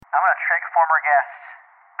I'm gonna trick former guest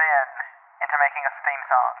Ben into making us a theme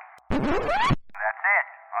song. That's it.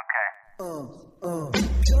 Okay.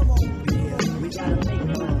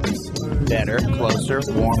 Better, closer,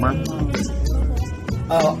 warmer.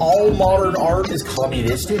 All modern art is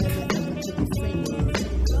communistic.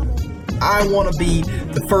 I want to be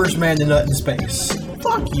the first man to nut in space.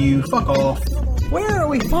 Fuck you. Fuck off. Where are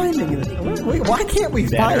we finding it? Why can't we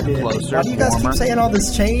find it? Closer, Why do you guys warmer. keep saying all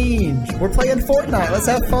this change? We're playing Fortnite. Let's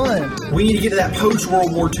have fun. We need to get to that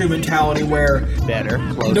post-World War II mentality where Better,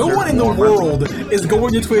 closer, no one in the warmer. world is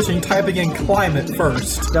going to Twitch and typing in climate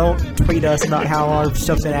first. Don't tweet us about how our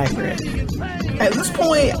stuff's inaccurate. At this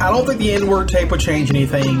point, I don't think the N-word tape would change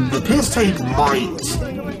anything. The piss tape might.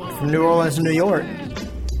 From New Orleans to New York.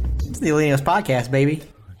 It's the Elenius Podcast, baby.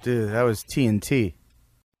 Dude, that was TNT.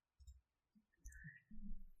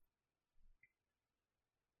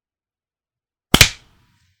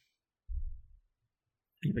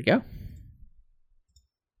 Here we go.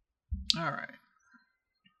 All right.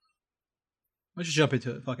 Let's just jump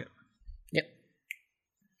into it. Fuck it. Yep.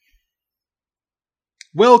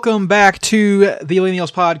 Welcome back to the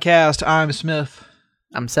Elenials Podcast. I'm Smith.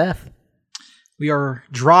 I'm Seth. We are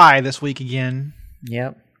dry this week again.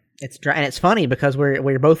 Yep. It's dry, and it's funny because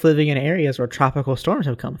we're both living in areas where tropical storms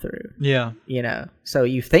have come through. Yeah. You know, so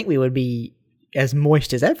you think we would be as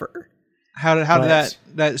moist as ever. How did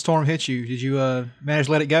that storm hit you? Did you manage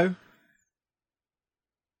to let it go?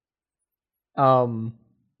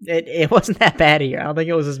 It wasn't that bad here. I don't think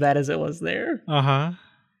it was as bad as it was there. Uh-huh.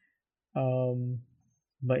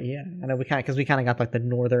 But yeah, I know we kind of got like the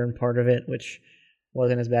northern part of it, which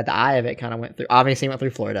wasn't as bad. The eye of it kind of went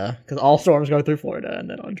through Florida, because all storms go through Florida and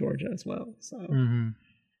then on Georgia as well. So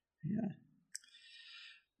yeah.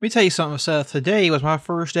 Let me tell you something, Seth. Today was my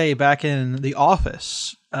first day back in the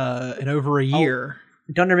office in over a year.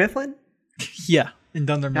 Dunder Mifflin? Yeah, in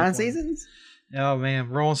Dunder Mifflin. 9 seasons? Oh man,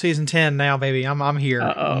 we're on season 10 now, baby. I'm here.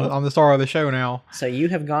 Uh-oh. I'm the star of the show now. So you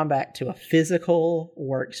have gone back to a physical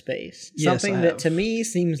workspace. Yes, Something I that have. to me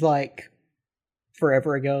seems like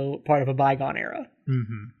forever ago, part of a bygone era.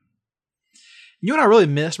 Mm-hmm. You know what I really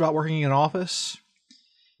missed about working in an office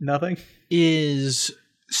Nothing? is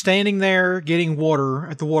standing there getting water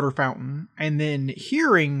at the water fountain and then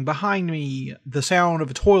hearing behind me the sound of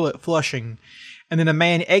a toilet flushing, and then a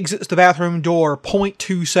man exits the bathroom door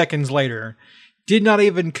 0.2 seconds later. Did not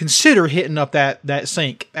even consider hitting up that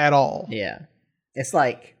sink at all. Yeah. It's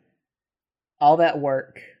like all that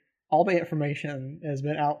work, all the information has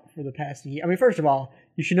been out for the past year. I mean, first of all,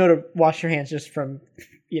 you should know to wash your hands just from,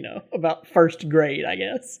 about first grade, I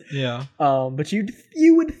guess. Yeah. But you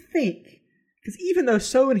would think, because even though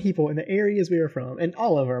so many people in the areas we are from, and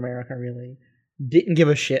all over America really, didn't give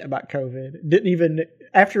a shit about COVID, didn't even,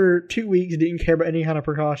 after 2 weeks, didn't care about any kind of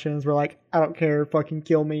precautions, were like, I don't care, fucking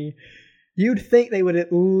kill me. You'd think they would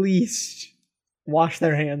at least wash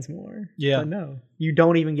their hands more. Yeah. But no, you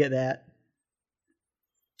don't even get that.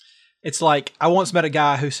 It's like, I once met a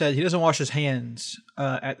guy who said he doesn't wash his hands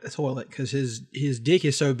at the toilet because his dick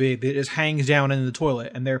is so big that it just hangs down into the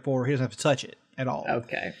toilet, and therefore he doesn't have to touch it at all.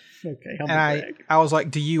 Okay. And I was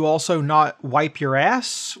like, do you also not wipe your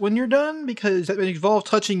ass when you're done? Because that involves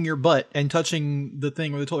touching your butt and touching the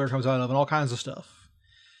thing where the toilet comes out of and all kinds of stuff.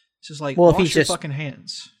 It's just like, Well, if wash he's your just- fucking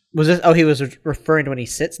hands. Was this? Oh, he was referring to when he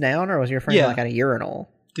sits down, or was he referring to like at a urinal?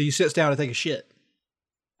 Do you sit down to take a shit?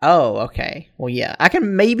 Oh, okay. Well, yeah, I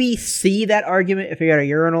can maybe see that argument if you're at a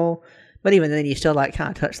urinal, but even then, you still like kind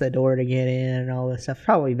of touch the door to get in and all this stuff.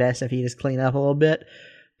 Probably best if you just clean up a little bit.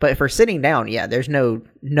 But if we're sitting down, yeah, there's no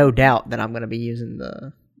doubt that I'm going to be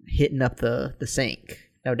hitting up the sink.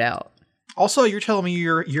 No doubt. Also, you're telling me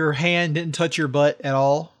your hand didn't touch your butt at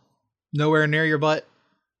all? Nowhere near your butt?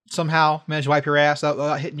 Somehow managed to wipe your ass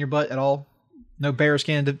without hitting your butt at all? No bare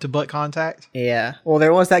skin to butt contact? Yeah. Well,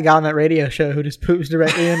 there was that guy on that radio show who just poops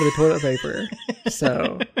directly into the toilet paper.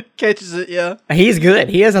 So Catches it, yeah. he's good.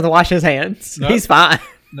 He doesn't have to wash his hands. Nope. He's fine.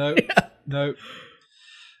 No, no.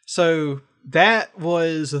 So that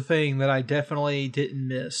was the thing that I definitely didn't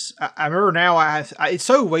miss. I remember now. It's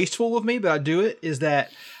so wasteful of me, but I do it. Is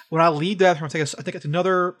that when I leave the bathroom, I take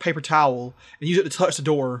another paper towel and use it to touch the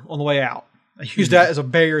door on the way out. I use that as a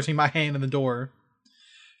barrier between my hand and the door.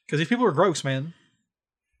 Because these people are gross, man.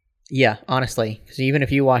 Yeah, honestly, because even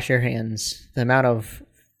if you wash your hands, the amount of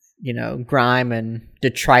grime and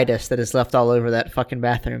detritus that is left all over that fucking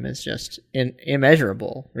bathroom is just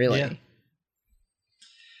immeasurable, really. Yeah.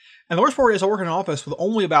 And the worst part is I work in an office with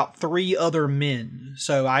only about 3 other men.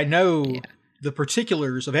 So I know the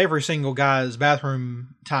particulars of every single guy's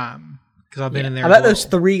bathroom time. Because I've been in there I bet those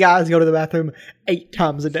 3 guys go to the bathroom 8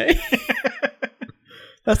 times a day.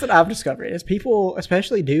 That's what I've discovered is people,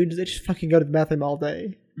 especially dudes, they just fucking go to the bathroom all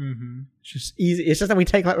day. Mm-hmm. It's just easy. It's just that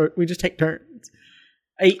we just take turns.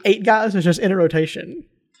 Eight guys is just in a rotation.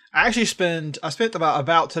 I spent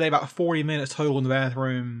about today about 40 minutes total in the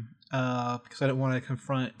bathroom because I didn't want to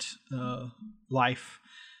confront life.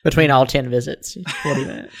 Between all 10 visits, 40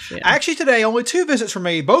 minutes. Yeah. Actually, today only 2 visits from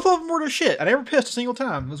me. Both of them were to shit. I never pissed a single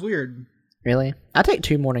time. It was weird. Really? I take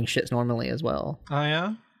 2 morning shits normally as well. Oh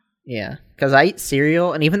yeah. Yeah, because I eat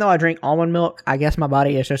cereal, and even though I drink almond milk, I guess my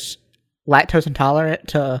body is just lactose intolerant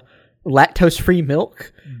to lactose-free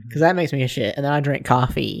milk, because that makes me a shit. And then I drink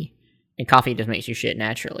coffee, and coffee just makes you shit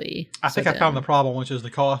naturally. I think I found the problem, which is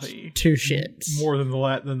the coffee. 2 shits. More than the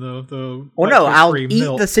Well, no, I'll eat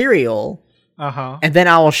milk. the cereal, Uh-huh. and then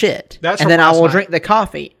I will shit. That's and from then I last will night. drink the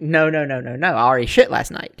coffee. No. I already shit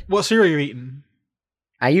last night. What cereal are you eating?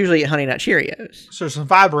 I usually eat Honey Nut Cheerios. So there's some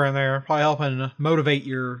fiber in there, probably helping motivate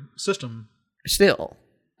your system. Still,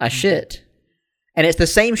 I shit. And it's the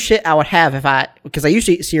same shit I would have because I used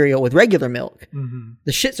to eat cereal with regular milk. Mm-hmm.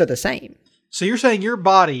 The shits are the same. So you're saying your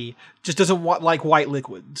body just doesn't like white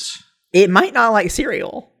liquids? It might not like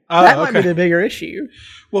cereal. Oh, That might be okay. the bigger issue.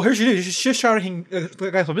 Well, here's what you do. Just try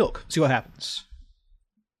to glass of milk. See what happens.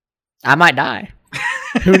 I might die.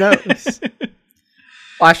 Who knows?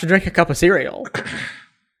 Well, I should drink a cup of cereal.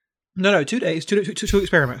 No, 2 days, two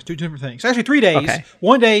experiments, 2 different things. Actually, 3 days. Okay.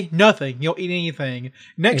 1 day, nothing. You don't eat anything.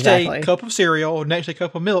 Next day, Exactly. cup of cereal. Next day,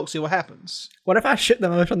 cup of milk. See what happens. What if I shit the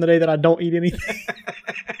most on the day that I don't eat anything?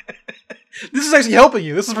 This is actually helping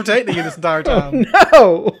you. This is protecting you this entire time.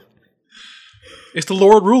 No! It's the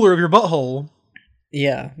Lord Ruler of your butthole.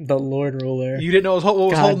 Yeah, the Lord Ruler. You didn't know what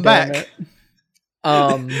was God holding damn back.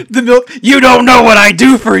 it. The milk. You don't know what I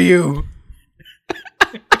do for you.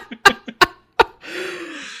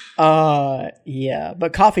 Yeah,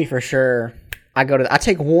 but coffee for sure. I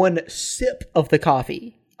take 1 sip of the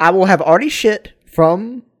coffee. I will have already shit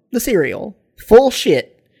from the cereal. Full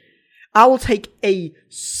shit. I will take a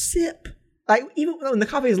sip. Like, even when the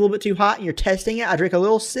coffee is a little bit too hot and you're testing it, I drink a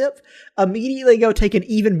little sip, immediately go take an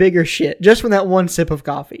even bigger shit just from that 1 sip of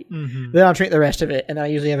coffee. Mm-hmm. Then I'll drink the rest of it, and then I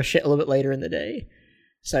usually have a shit a little bit later in the day.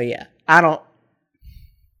 So yeah, I don't.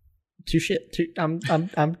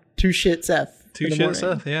 I'm 2 shit Seth. 2 in the shit morning.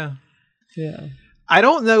 stuff. Yeah. Yeah. I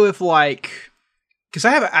don't know if because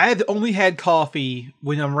I have only had coffee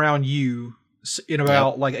when I'm around you in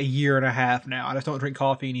about like a year and a half now. I just don't drink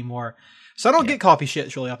coffee anymore. So I don't get coffee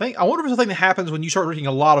shits really. I wonder if it's something that happens when you start drinking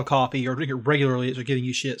a lot of coffee or drink it regularly, it's giving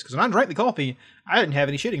you shits. Because when I drank the coffee, I didn't have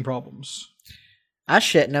any shitting problems. I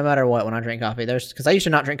shit no matter what when I drink coffee. Because I used to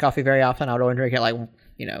not drink coffee very often. I would only drink it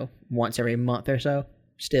once every month or so.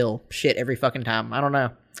 Still shit every fucking time. I don't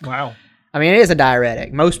know. Wow. I mean, it is a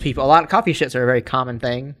diuretic. Most people, a lot of coffee shits are a very common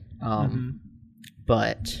thing.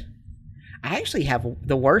 But I actually have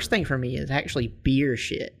the worst thing for me is actually beer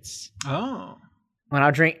shits. Oh.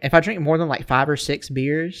 If I drink more than like 5 or 6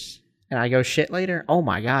 beers and I go shit later, oh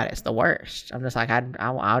my God, it's the worst. I'm just like, I'd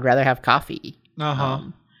rather have coffee. Uh-huh.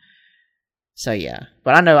 So yeah,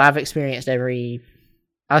 but I know I've experienced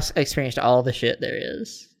all the shit there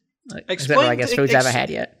is. Except for, I guess, foods I haven't had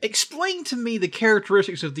yet. Explain to me the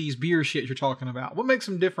characteristics of these beer shits you're talking about. What makes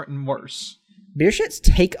them different and worse? Beer shits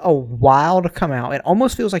take a while to come out. It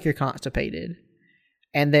almost feels like you're constipated.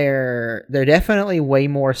 And they're definitely way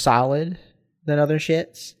more solid than other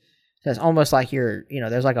shits. So it's almost like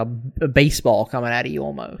there's like a baseball coming out of you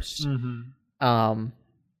almost. Mm-hmm. And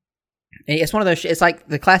it's one of those it's like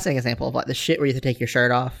the classic example of like the shit where you have to take your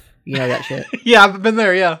shirt off. You know that shit? Yeah, I've been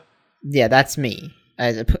there, yeah. Yeah, that's me.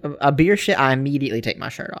 As a beer shit, I immediately take my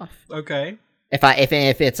shirt off. Okay. If I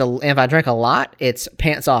drink a lot, it's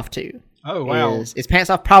pants off too. Oh, wow. It's pants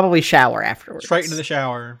off, probably shower afterwards. Straight into the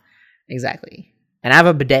shower. Exactly. And I have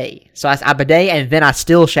a bidet. So I bidet and then I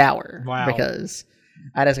still shower. Wow. Because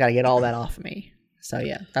I just got to get all that off of me. So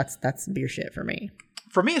yeah, that's beer shit for me.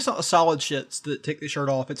 For me, it's not the solid shits that take the shirt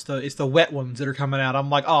off. It's the wet ones that are coming out. I'm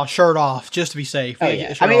like, oh, shirt off, just to be safe. Oh, Get yeah.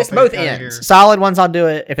 the shirt I mean, off it's and both get outta ends. here. Solid ones, I'll do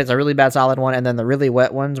it if it's a really bad solid one. And then the really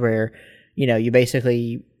wet ones where, you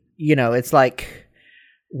basically, it's like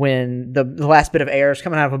when the last bit of air is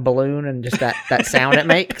coming out of a balloon and just that sound it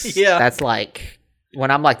makes. Yeah. That's like,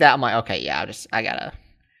 when I'm like that, I'm like, okay, yeah, I gotta.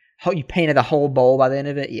 Oh, you painted the whole bowl by the end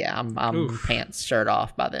of it? Yeah, I'm Oof. pants, shirt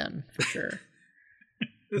off by then, for sure.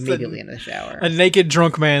 It's Immediately in the shower. a naked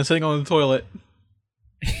drunk man sitting on the toilet.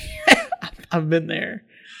 I've been there.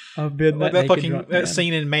 I've been Like that that naked drunk that man.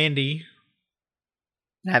 scene in Mandy.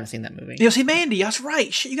 I haven't seen that movie. You see Mandy, that's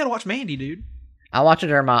right. Shit, you gotta watch Mandy, dude. I'll watch it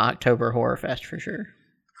during my October Horror Fest for sure.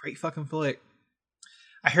 Great fucking flick.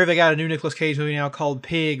 I hear they got a new Nicolas Cage movie now called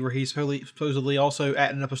Pig, where he's supposedly also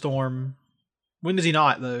atting up a storm. When does he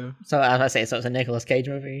not, though? So I was about to say, so it's a Nicolas Cage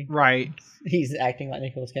movie. Right. He's acting like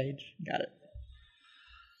Nicolas Cage. Got it.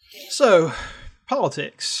 So,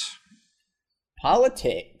 politics.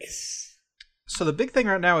 Politics. So the big thing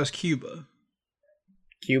right now is Cuba.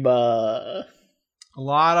 Cuba. A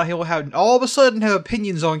lot of people have all of a sudden have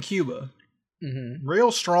opinions on Cuba. Mm-hmm.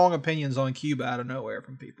 Real strong opinions on Cuba out of nowhere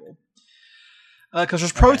from people. Because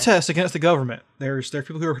there's protests against the government. There are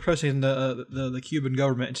people who are protesting the Cuban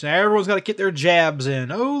government. So now everyone's got to get their jabs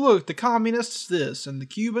in. Oh, look, the communists this and the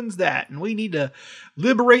Cubans that. And we need to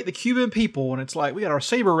liberate the Cuban people. And it's like, we got our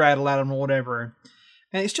saber rattle at them or whatever.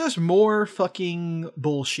 And it's just more fucking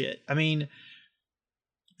bullshit. I mean,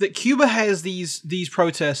 that Cuba has these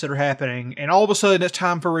protests that are happening. And all of a sudden it's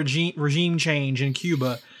time for regime change in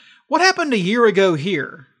Cuba. What happened a year ago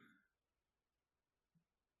here?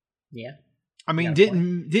 Yeah. I mean,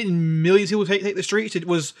 didn't millions of people take the streets?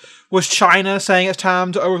 Was China saying it's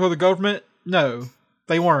time to overthrow the government? No,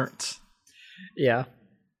 they weren't. Yeah.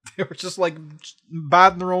 They were just like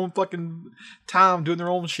biding their own fucking time, doing their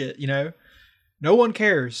own shit, you know? No one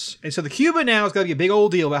cares. And so the Cuba now is going to be a big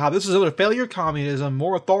old deal about how this is another failure of communism,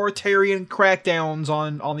 more authoritarian crackdowns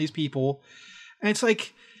on these people. And it's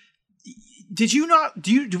like,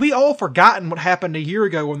 do we all forgotten what happened a year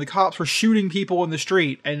ago when the cops were shooting people in the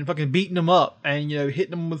street and fucking beating them up and, you know,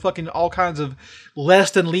 hitting them with fucking all kinds of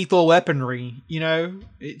less than lethal weaponry, you know?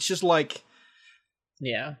 It's just like,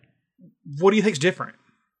 yeah. What do you think's different,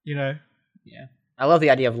 you know? Yeah. I love the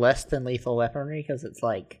idea of less than lethal weaponry because it's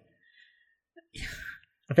like,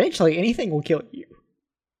 eventually anything will kill you.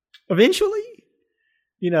 Eventually,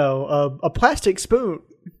 you know, a plastic spoon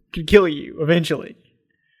could kill you eventually.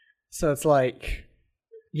 So it's like,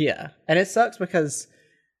 yeah. And it sucks because,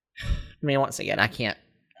 I mean, once again,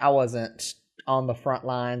 I wasn't on the front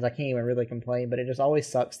lines. I can't even really complain, but it just always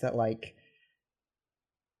sucks that, like,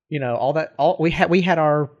 you know, we had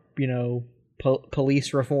our, you know,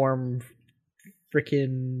 police reform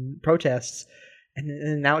freaking protests,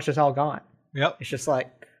 and now it's just all gone. Yep. It's just like,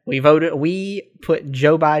 we put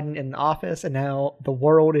Joe Biden in office, and now the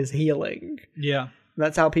world is healing. Yeah.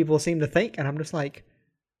 That's how people seem to think, and I'm just like,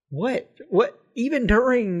 What? Even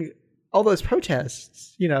during all those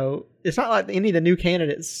protests, you know, it's not like any of the new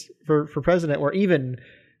candidates for president were even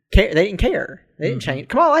care. They didn't care. They didn't change.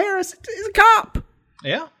 Kamala Harris is a cop.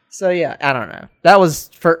 Yeah. So yeah, I don't know. That was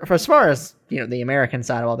for as far as, you know, the American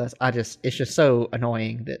side of all this. It's just so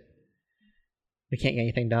annoying that we can't get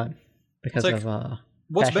anything done because of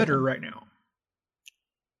what's fascism. better right now.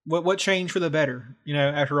 What changed for the better? You know,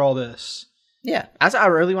 after all this. Yeah, I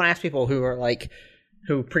really want to ask people who are like,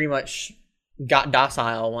 who pretty much got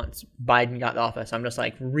docile once Biden got the office. I'm just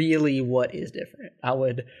like, really, what is different? I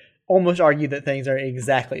would almost argue that things are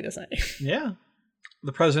exactly the same. Yeah.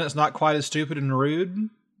 The president's not quite as stupid and rude.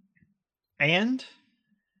 And?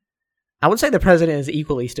 I would say the president is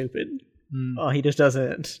equally stupid. He just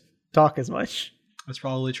doesn't talk as much. That's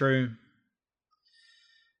probably true.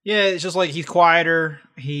 Yeah, it's just like he's quieter.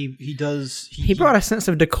 He brought a sense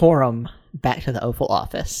of decorum back to the Oval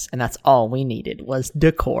Office, and that's all we needed was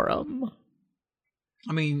decorum.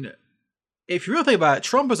 I mean, if you really think about it,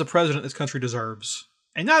 Trump is a president this country deserves.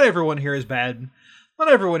 And not everyone here is bad. Not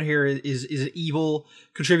everyone here is an evil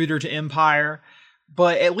contributor to empire.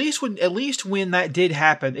 But at least when that did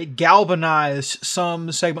happen, it galvanized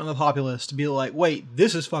some segment of the populace to be like, wait,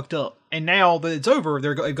 this is fucked up. And now that it's over,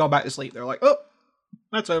 they've gone back to sleep. They're like, oh,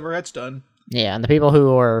 that's over. That's done. Yeah, and the people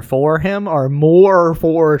who are for him are more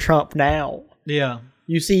for Trump now. Yeah.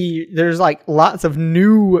 You see, there's like lots of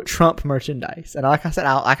new Trump merchandise. And like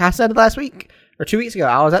I said last week or 2 weeks ago,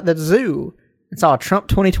 I was at the zoo and saw a Trump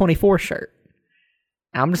 2024 shirt.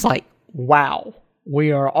 And I'm just like, wow,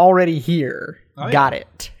 we are already here. Oh, yeah. Got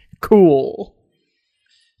it. Cool.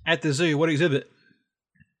 At the zoo, what exhibit?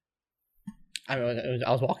 I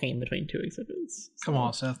was walking in between two exhibits. So. Come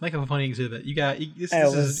on, Seth. Make up a funny exhibit. This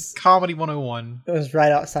is Comedy 101. It was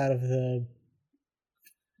right outside of the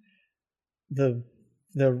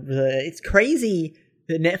it's crazy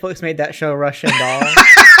that Netflix made that show Russian Doll.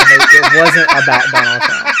 It wasn't about Donald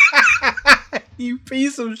Trump. You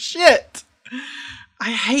piece of shit.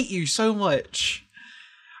 I hate you so much.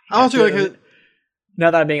 I was like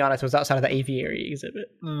now that I'm being honest, it was outside of the aviary exhibit.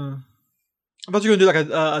 I thought you were going to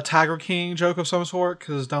do like a Tiger King joke of some sort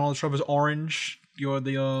because Donald Trump is orange. You're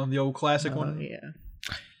the old classic one.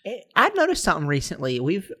 Yeah. I've noticed something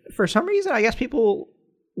recently. For some reason, I guess people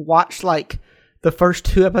watched like the first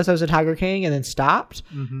 2 episodes of Tiger King and then stopped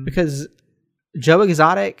because Joe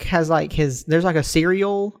Exotic has like there's like a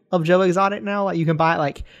cereal of Joe Exotic now. Like you can buy it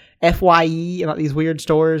like FYE and like these weird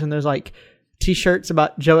stores, and there's like T-shirts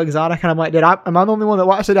about Joe Exotic, and I'm like, am I the only one that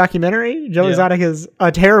watched the documentary? Joe Yeah. Exotic is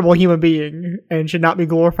a terrible human being and should not be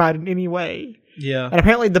glorified in any way. Yeah. And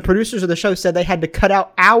apparently the producers of the show said they had to cut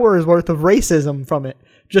out hours worth of racism from it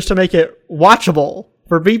just to make it watchable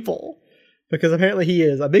for people. Because apparently he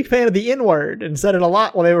is a big fan of the N-word and said it a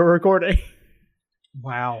lot while they were recording.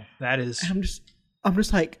 Wow, that is. I'm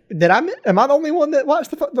just like, am I the only one that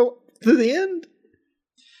watched the through the end?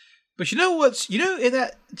 But in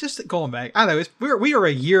that, just going back, I know we are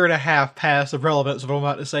a year and a half past the relevance of what I'm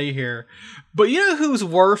about to say here. But you know who's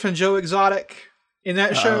worse than Joe Exotic in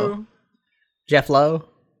that show? Jeff Lowe?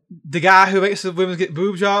 The guy who makes the women get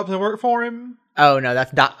boob jobs and work for him? Oh, no,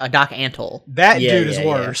 that's Doc Antle. That dude is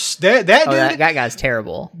worse. That dude, that guy's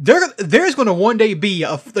terrible. There's going to one day be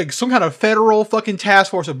some kind of federal fucking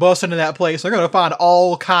task force that busts into that place. They're going to find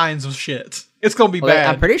all kinds of shit. It's going to be bad.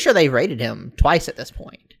 I'm pretty sure they've rated him twice at this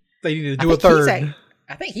point. They need to do a third.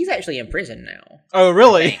 I think he's actually in prison now. Oh,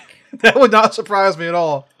 really? That would not surprise me at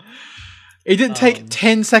all. It didn't take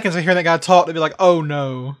 10 seconds to hear that guy talk to be like, oh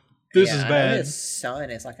no, this is bad. His son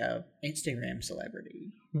is like a Instagram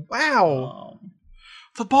celebrity. Wow.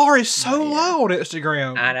 The bar is so low on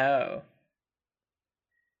Instagram. I know.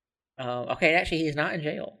 Okay, actually, he's not in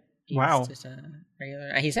jail. He's just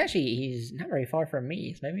regular. He's not very far from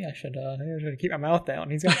me, so maybe I should keep my mouth down.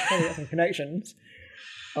 He's got some connections.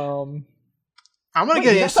 I'm gonna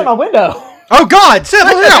get that's on my window. Oh God,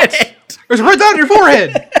 something else. There's a red dot on your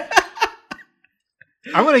forehead.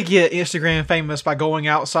 I'm gonna get Instagram famous by going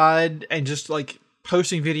outside and just like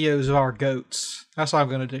posting videos of our goats. That's what I'm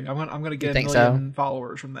gonna do. I'm gonna get a million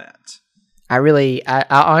followers from that. I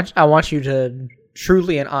want you to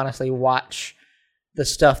truly and honestly watch the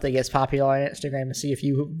stuff that gets popular on Instagram and see if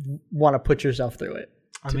you want to put yourself through it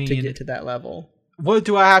to get to that level. What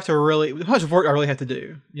do I have to how much work I really have to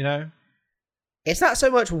do, you know? It's not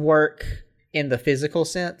so much work in the physical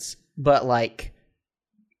sense, but like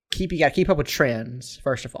you gotta keep up with trends,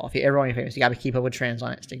 first of all. If you ever want to be famous, you gotta keep up with trends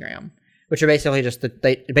on Instagram. Which are basically just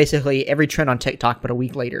basically every trend on TikTok, but a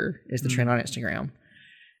week later is the trend on Instagram.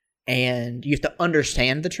 And you have to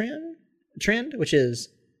understand the trend, which is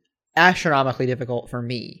astronomically difficult for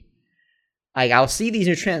me. Like, I'll see these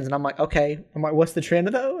new trends, and I'm like, what's the trend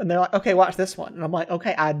though? And they're like, okay, watch this one. And I'm like,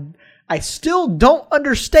 okay, I still don't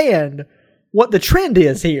understand what the trend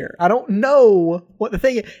is here. I don't know what the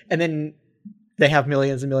thing is. And then they have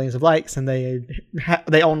millions and millions of likes, and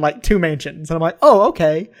they own like 2 mansions. And I'm like, oh,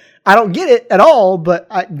 okay. I don't get it at all, but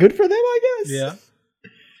good for them, I guess. Yeah.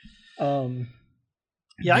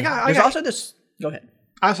 I got also this. Go ahead.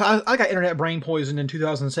 I got internet brain poison in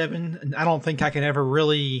 2007, and I don't think I can ever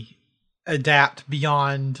really adapt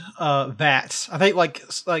beyond that. I think like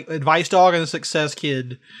Advice Dog and the Success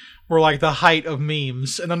Kid were like the height of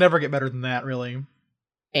memes, and they'll never get better than that, really.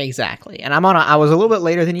 Exactly. And I was a little bit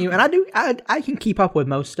later than you, and I can keep up with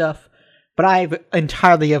most stuff, but I've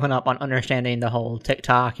entirely given up on understanding the whole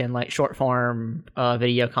TikTok and like short form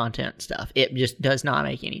video content stuff. It just does not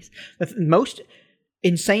make any sense. The most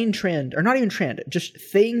insane trend, or not even trend, just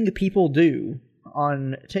thing people do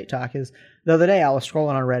on TikTok is, the other day I was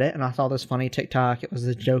scrolling on Reddit and I saw this funny TikTok. It was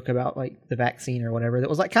a joke about like the vaccine or whatever that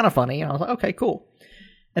was like kind of funny, and I was like, okay, cool.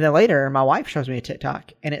 And then later my wife shows me a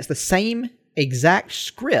TikTok and it's the same exact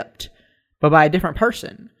script but by a different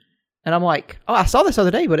person. And I'm like, oh, I saw this the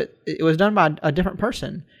other day, but it was done by a different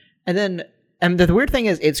person. And then the weird thing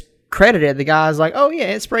is it's credited, the guy's like, oh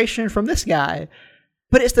yeah, inspiration from this guy.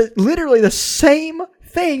 But it's literally the same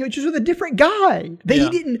thing, which is with a different guy. He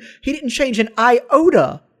didn't change an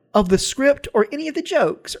iota of the script or any of the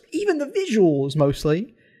jokes, or even the visuals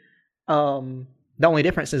mostly. The only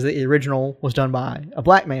difference is the original was done by a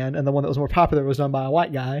black man, and the one that was more popular was done by a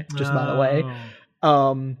white guy, just by the way.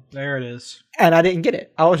 There it is. And I didn't get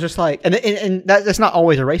it. I was just like, and that's not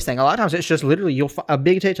always a race thing. A lot of times it's just literally a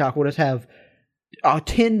big TikTok will just have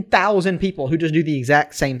 10,000 people who just do the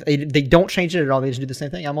exact same. They don't change it at all. They just do the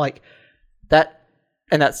same thing. I'm like,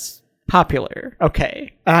 that's popular.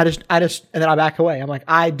 Okay. And I just, and then I back away. I'm like,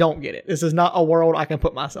 I don't get it. This is not a world I can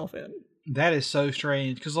put myself in. That is so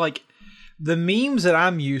strange. Because like the memes that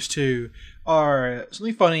I'm used to are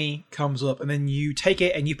something funny comes up and then you take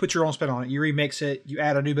it and you put your own spin on it. You remix it. You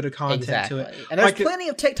add a new bit of content to it. And there's plenty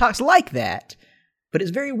of TikToks like that. But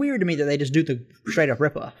it's very weird to me that they just do the straight up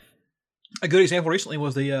ripoff. A good example recently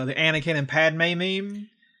was the Anakin and Padme meme.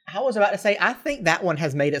 I was about to say, I think that one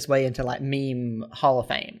has made its way into like meme Hall of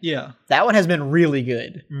Fame. Yeah. That one has been really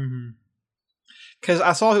good. Because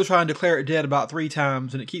I saw he was trying to declare it dead about 3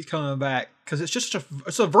 times and it keeps coming back. Because it's just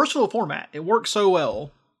it's a versatile format. It works so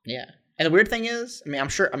well. Yeah. And the weird thing is, I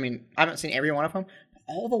haven't seen every one of them.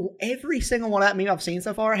 every single one of that meme I've seen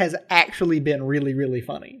so far has actually been really, really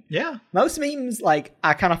funny. Yeah. Most memes, like,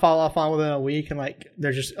 I kind of fall off on within a week, and like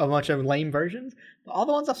there's just a bunch of lame versions. But all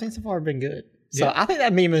the ones I've seen so far have been good. So Yeah. I think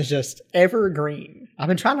that meme is just evergreen. I've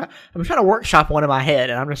been trying to workshop one in my head,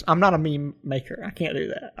 and I'm not a meme maker. I can't do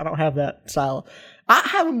that. I don't have that style. I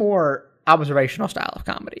have a more observational style of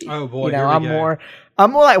comedy. Oh, boy, you know, here we I'm go.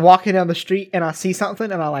 more like walking down the street and I see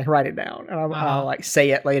something and I like write it down and I'll like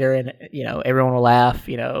say it later, and you know everyone will laugh.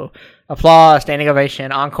 You know, applause, standing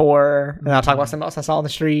ovation, encore, and I'll talk about something else I saw on the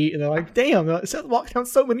street, and they're like, "Damn, Seth walked down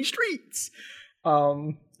so many streets."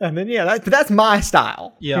 And then that's my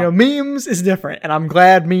style. Yeah. You know, memes is different, and I'm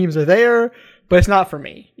glad memes are there, but it's not for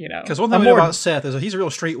me. You know, Because one thing I'm we know more- about Seth is that he's a real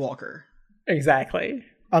streetwalker. exactly.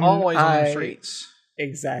 Always on the streets.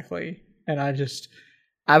 Exactly. And I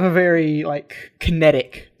have a very like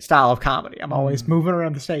kinetic style of comedy. I'm always moving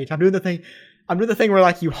around the stage. I'm doing the thing where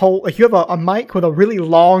like you have a mic with a really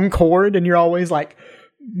long cord, and you're always like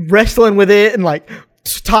wrestling with it and like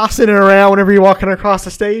tossing it around whenever you're walking across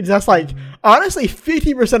the stage. That's like honestly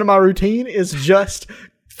 50% of my routine is just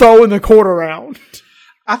throwing the cord around.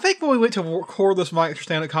 I think when we went to record this mic for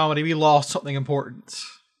stand-up comedy, we lost something important.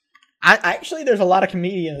 I actually, there's a lot of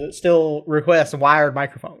comedians that still request wired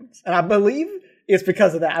microphones, and I believe it's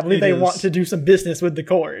because of that. I believe It they is. want to do some business with the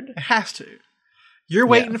cord. It has to. You're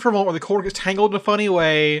waiting for a moment where the cord gets tangled in a funny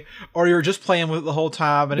way, or you're just playing with it the whole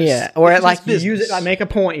time. And it's, Or it's like just you use it, business. like make a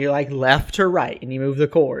point, you're like left to right, and you move the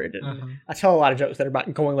cord. And I tell a lot of jokes that are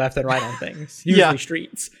about going left and right on things, usually Yeah.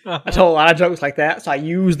 streets. I tell a lot of jokes like that, so I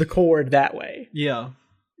use the cord that way. Yeah.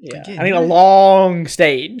 Yeah, Again, I need a long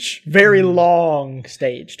stage, very long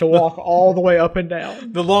stage to walk all the way up and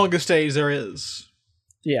down. The longest stage there is.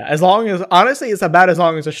 Yeah, honestly, it's about as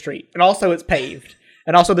long as a street, and also it's paved,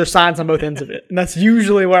 and also there's signs on both ends of it, and that's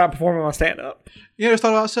usually where I'm performing my stand-up. You ever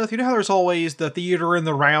thought about, Seth? You know how there's always the theater in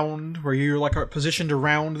the round where you're like positioned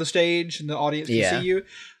around the stage and the audience can Yeah. see you?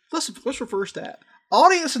 Let's reverse that.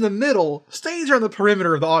 Audience in the middle, stage on the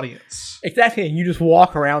perimeter of the audience. Exactly, and you just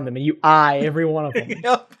walk around them and you eye every one of them.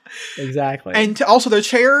 Yep. Exactly. And also their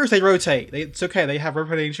chairs, they rotate. It's okay. They have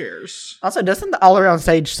rotating chairs. Also, doesn't the all-around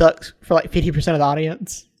stage suck for like 50% of the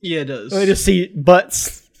audience? Yeah, it does. They just see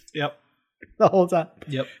butts Yep. the whole time.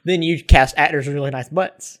 Yep. Then you cast actors with really nice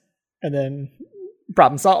butts, and then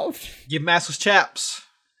problem solved. Give maskless chaps.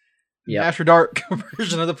 Yep. After Dark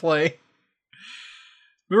version of the play.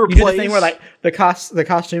 Remember You do the plays? thing where like the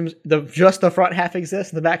costumes, just the front half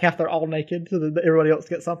exists, and the back half they're all naked, so that everybody else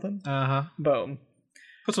gets something. Uh-huh. Boom.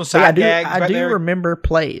 Put some But yeah, side gags I back do there. remember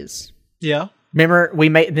plays. Yeah. Remember,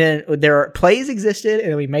 there are plays existed,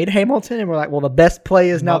 and we made Hamilton, and we're like, well, the best play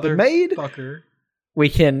has now been made. Fucker. We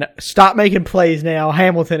can stop making plays now.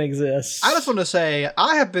 Hamilton exists. I just want to say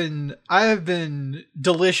I have been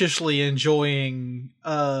deliciously enjoying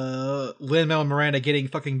Lin-Manuel Miranda getting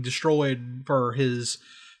fucking destroyed for his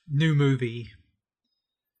new movie.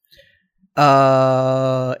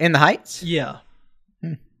 In the Heights. Yeah.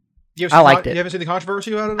 I liked it. You haven't seen the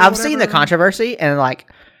controversy about it? or I've seen the whatever? controversy, and like,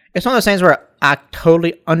 it's one of those things where I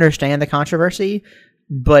totally understand the controversy,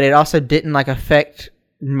 but it also didn't like affect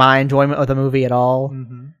my enjoyment of the movie at all.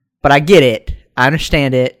 Mm-hmm. But I get it. I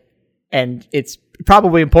understand it, and it's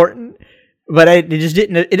probably important. But it just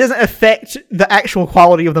didn't. It doesn't affect the actual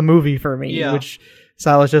quality of the movie for me. Yeah.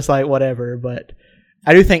 So I was just like, whatever. But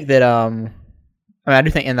I do think that I do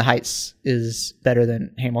think In the Heights is better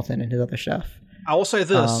than Hamilton and his other stuff. I will say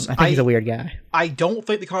this. I think he's a weird guy. I don't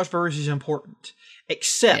think the controversy is important,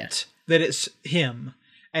 except that it's him.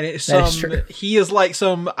 And it's That is true. he is like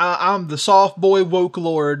I'm the soft boy woke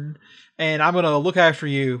lord, and I'm going to look after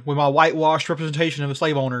you with my whitewashed representation of the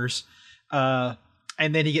slave owners.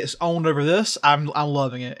 And then he gets owned over this. I'm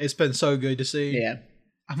loving it. It's been so good to see. Yeah.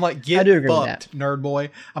 I'm like, I get do agree with fucked, nerd boy.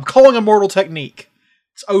 I'm calling a Mortal Technique.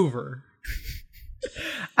 It's over.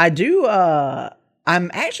 I do.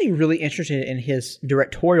 I'm actually really interested in his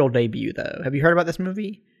directorial debut, though. Have you heard about this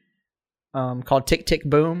movie? Called Tick Tick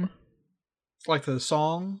Boom. It's like the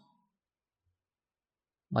song.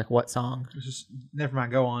 Like what song? It's just never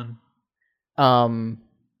mind. Go on.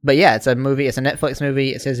 But yeah, it's a movie. It's a Netflix movie.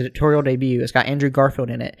 It's his directorial debut. It's got Andrew Garfield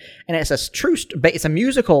in it, and it's it's a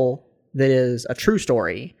musical that is a true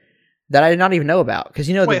story that I did not even know about. Because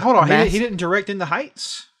you know, Wait, hold on. He didn't direct In the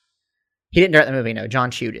Heights? He didn't direct the movie. No, John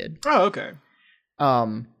Chu did. Oh, okay.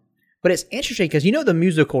 But it's interesting because you know the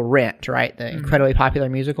musical Rent, right? The incredibly popular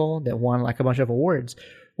musical that won like a bunch of awards.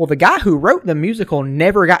 Well, the guy who wrote the musical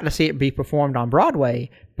never got to see it be performed on Broadway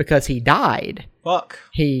because he died. Fuck.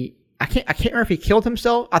 I can't remember if he killed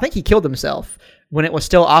himself. I think he killed himself when it was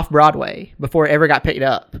still off Broadway before it ever got picked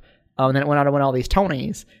up. And then it went on to win all these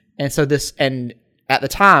Tonys. And so at the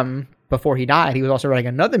time before he died, he was also writing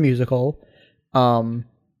another musical.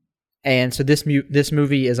 And so this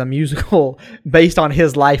movie is a musical based on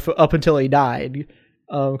his life up until he died,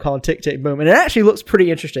 called Tick, Tick, Boom. And it actually looks pretty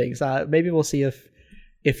interesting. So maybe we'll see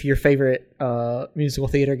if your favorite musical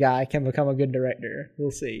theater guy can become a good director.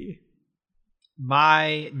 We'll see.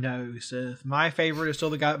 Seth. My favorite is still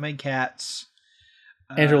the guy that made Cats.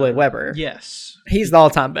 Andrew Lloyd Webber. Yes. He's the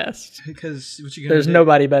all-time best. Because there's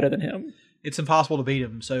nobody better than him. It's impossible to beat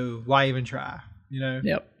him, so why even try? You know?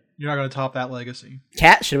 Yep. You're not going to top that legacy.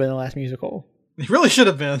 Cats should have been the last musical. It really should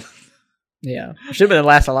have been. Yeah. Should have been the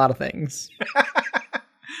last a lot of things.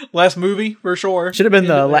 Last movie, for sure. Should have been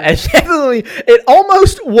the last. Definitely. It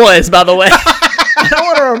almost was, by the way.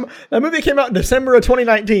 That movie came out in December of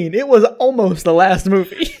 2019. It was almost the last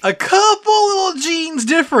movie. A couple little genes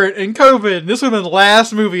different in COVID. This would have been the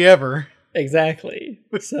last movie ever. Exactly.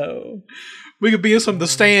 So we could be in some The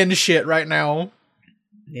Stand shit right now.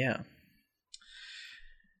 Yeah.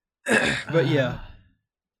 But yeah.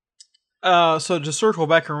 So to circle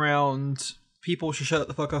back around, people should shut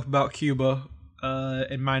the fuck up about Cuba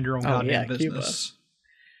and mind your own goddamn business. Cuba.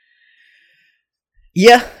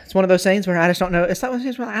 Yeah, it's one of those things where I just don't know. It's not one of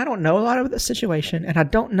those things where I don't know a lot about the situation, and I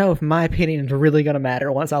don't know if my opinion is really going to matter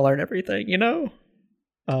once I learn everything, you know?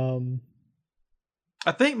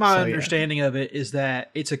 I think my understanding of it is that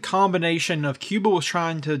it's a combination of Cuba was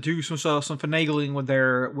trying to do some finagling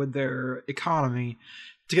with their economy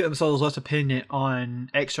to get themselves less dependent on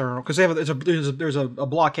external, because there's a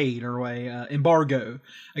blockade or a embargo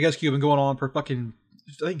against Cuba going on for fucking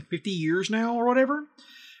I think 50 years now or whatever.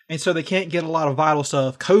 And so they can't get a lot of vital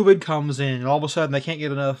stuff. COVID comes in, and all of a sudden they can't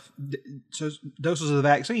get enough doses of the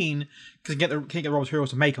vaccine because they can't get raw materials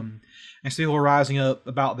to make them. And so people are rising up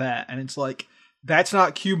about that. And it's like, that's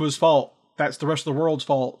not Cuba's fault. That's the rest of the world's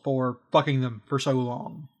fault for fucking them for so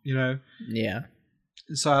long, you know? Yeah.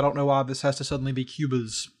 So I don't know why this has to suddenly be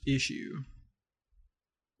Cuba's issue.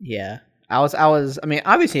 Yeah. I mean,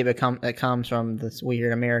 obviously it comes from this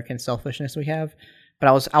weird American selfishness we have. But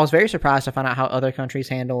I was very surprised to find out how other countries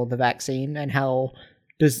handle the vaccine and how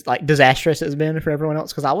disastrous it's been for everyone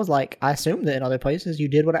else. Because I assumed that in other places you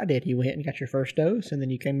did what I did. You went and got your first dose, and then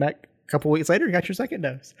you came back a couple weeks later and got your second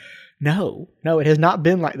dose. No, it has not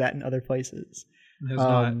been like that in other places. It has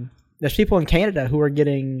not. There's people in Canada who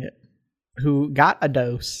got a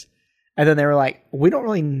dose, and then they were like, "We don't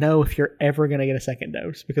really know if you're ever going to get a second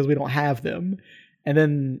dose because we don't have them." And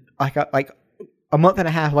then a month and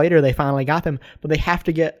a half later, they finally got them, but they have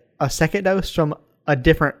to get a second dose from a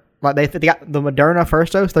different. Like they got the Moderna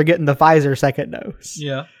first dose, they're getting the Pfizer second dose.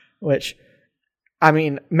 Yeah, which, I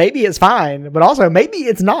mean, maybe it's fine, but also maybe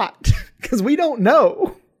it's not because we don't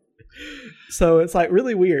know. So it's like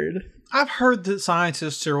really weird. I've heard that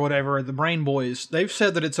scientists or whatever, the brain boys, they've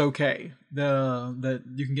said that it's okay that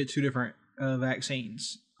you can get two different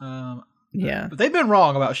vaccines. Yeah, but they've been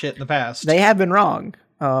wrong about shit in the past. They have been wrong.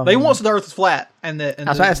 They once the Earth is flat and the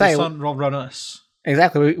sun will run us.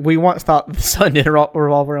 Exactly. We once thought the sun didn't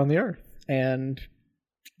revolve around the Earth, and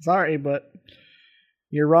sorry, but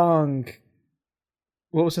you're wrong.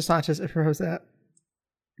 What was the scientist that proposed that?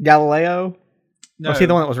 Galileo? No, was he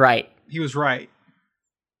the one that was right? He was right.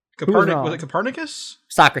 Was it Copernicus?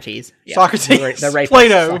 Socrates. Yeah. Socrates. The rapist,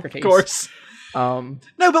 Plato, Socrates. Of course. No,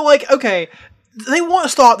 but okay. They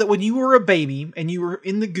once thought that when you were a baby and you were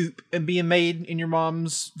in the goop and being made in your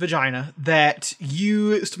mom's vagina, that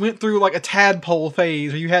you went through a tadpole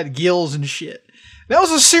phase where you had gills and shit. That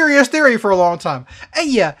was a serious theory for a long time. And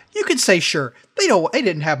yeah, you could say sure. They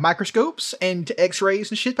didn't have microscopes and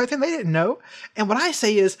X-rays and shit back then. They didn't know. And what I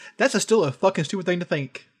say is that's still a fucking stupid thing to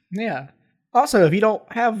think. Yeah. Also, if you don't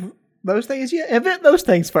have those things yet, invent those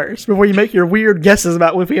things first before you make your weird guesses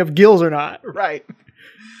about if we have gills or not. Right.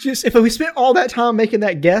 Just if we spent all that time making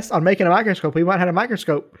that guess on making a microscope, we might have had a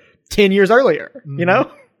microscope 10 years earlier, you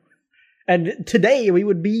know? And today we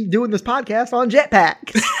would be doing this podcast on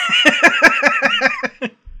jetpacks.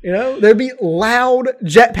 You know, there'd be loud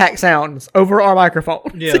jetpack sounds over our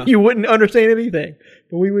microphone. Yeah. So you wouldn't understand anything.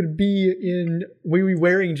 But we would be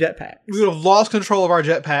wearing jetpacks. We would have lost control of our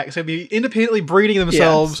jetpacks. They'd be independently breeding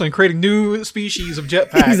themselves and creating new species of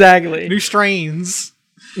jetpacks. Exactly. New strains.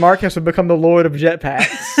 Marcus would become the lord of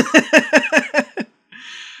jetpacks.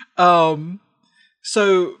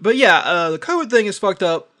 But yeah, the COVID thing is fucked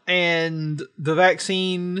up, and the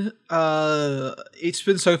vaccine, it's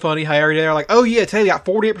been so funny how every day they're like, oh yeah, today we got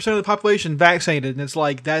 48% of the population vaccinated, and it's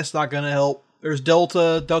like, that's not going to help. There's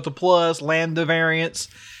Delta Plus, Lambda variants,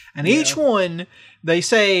 and each one, they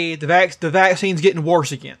say the vaccine's getting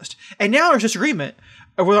worse against. And now there's disagreement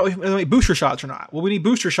whether we need booster shots or not. Well, we need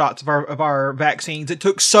booster shots of our vaccines. It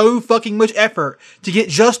took so fucking much effort to get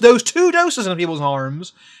just those 2 doses in people's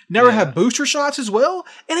arms. Never have booster shots as well.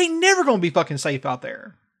 It ain't never going to be fucking safe out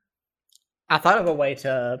there. I thought of a way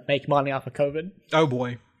to make money off of COVID. Oh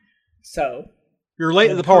boy. So you're late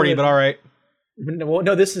to the party, but all right. Well,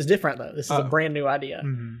 no, this is different though. This is a brand new idea.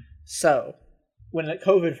 Mm-hmm. So when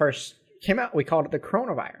COVID first came out, we called it the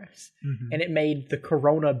coronavirus, and it made the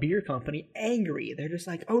Corona beer company angry. They're just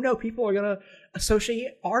like, oh no, people are going to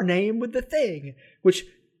associate our name with the thing, which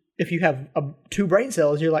if you have 2 brain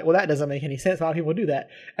cells, you're like, well, that doesn't make any sense. Why do people do that?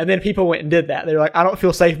 And then people went and did that. They're like, I don't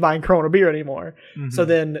feel safe buying Corona beer anymore. So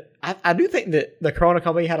then I do think that the Corona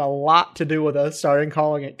company had a lot to do with us starting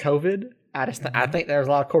calling it COVID. I think there's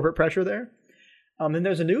a lot of corporate pressure there. And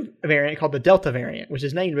there's a new variant called the Delta variant, which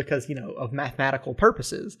is named because, of mathematical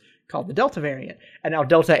purposes, called the Delta variant. And now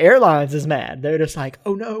Delta Airlines is mad. They're just like,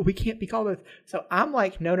 oh no, we can't be called this. So I'm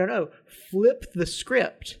like, no. Flip the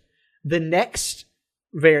script. The next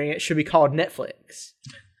variant should be called Netflix.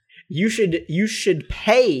 You should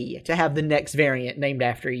pay to have the next variant named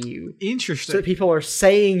after you. Interesting. So that people are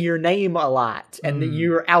saying your name a lot and that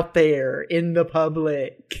you're out there in the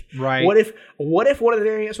public. Right. What if one of the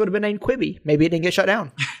variants would have been named Quibi? Maybe it didn't get shut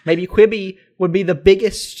down. Maybe Quibi would be the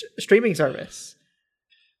biggest streaming service.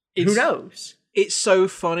 Who knows? It's so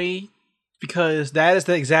funny because that is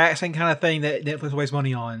the exact same kind of thing that Netflix wastes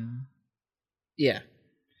money on. Yeah.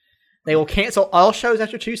 They will cancel all shows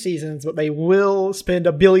after 2 seasons, but they will spend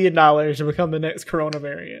 $1 billion to become the next Corona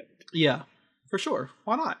variant. Yeah, for sure.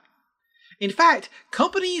 Why not? In fact,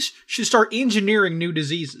 companies should start engineering new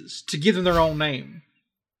diseases to give them their own name.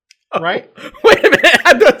 Right? Wait a minute,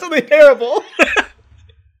 I've done something terrible.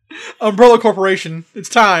 Umbrella Corporation, it's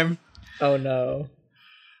time. Oh no.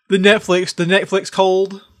 The Netflix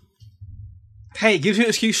cold. Hey, it gives you an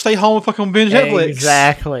excuse to stay home and fucking binge Netflix.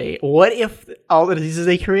 Exactly. What if all the diseases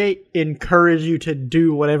they create encourage you to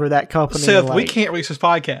do whatever that company Seth, we can't release this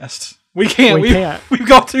podcast. We can't. We've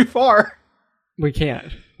gone too far. We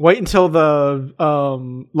can't. Wait until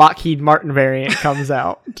the Lockheed Martin variant comes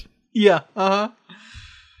out. Yeah. Uh-huh.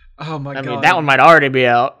 Oh my god. I mean, that one might already be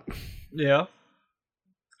out. Yeah.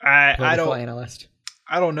 I don't analyst.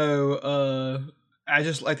 I don't know. I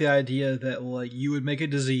just like the idea that like you would make a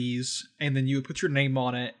disease and then you would put your name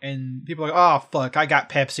on it and people are like, oh fuck, I got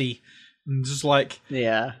Pepsi. And just like,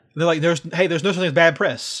 yeah, they're like, there's no such thing as bad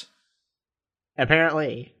press.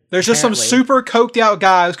 Apparently. There's just some super coked out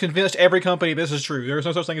guy who's convinced every company this is true. There's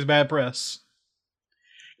no such thing as bad press.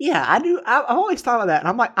 Yeah, I do. I've always thought of that. And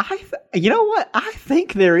I'm like, you know what? I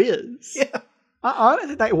think there is. Yeah. I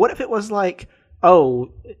honestly think, what if it was like,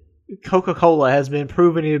 oh, Coca-Cola has been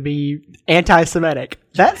proven to be anti-Semitic.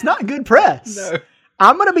 That's not good press. No.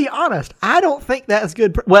 I'm going to be honest. I don't think that's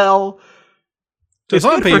good. Well, to it's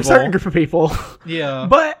some good for a certain group of people. Yeah.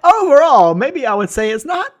 But overall, maybe I would say it's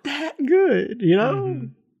not that good, you know? Mm-hmm.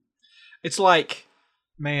 It's like,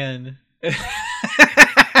 man.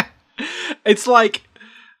 It's like,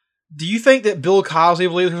 do you think that Bill Cosby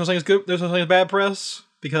believes there's no such thing as good, there's no such thing as bad press?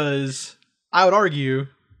 Because I would argue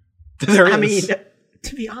that there is. I mean,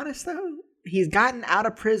 to be honest, though, he's gotten out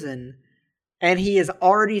of prison, and he is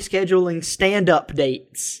already scheduling stand-up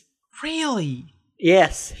dates. Really?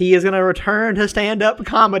 Yes, he is going to return to stand-up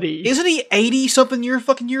comedy. Isn't he 80-something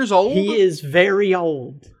years old? He is very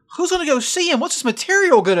old. Who's going to go see him? What's his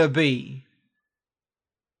material going to be?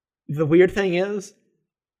 The weird thing is,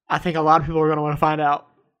 I think a lot of people are going to want to find out.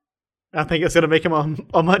 I think it's going to make him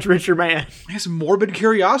a much richer man. His morbid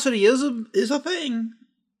curiosity is a thing.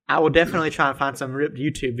 I will definitely try and find some ripped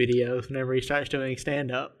YouTube videos whenever he starts doing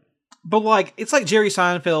stand-up. But, like, it's like Jerry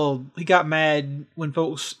Seinfeld. He got mad when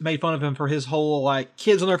folks made fun of him for his whole, like,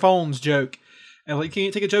 kids on their phones joke. And, like, you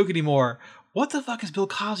can't take a joke anymore. What the fuck is Bill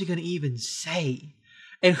Cosby going to even say?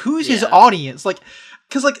 And who's his audience? Like,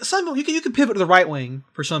 because, like, some people, you can pivot to the right wing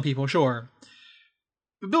for some people, sure.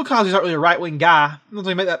 But Bill Cosby's not really a right-wing guy. I don't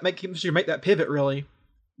think make that pivot, really.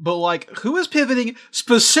 But, like, who is pivoting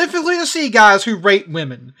specifically to see guys who rape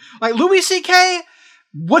women? Like, Louis C.K.,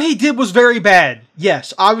 what he did was very bad.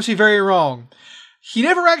 Yes, obviously very wrong. He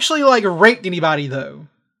never actually, like, raped anybody, though.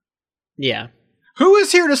 Yeah. Who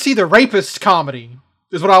is here to see the rapist comedy,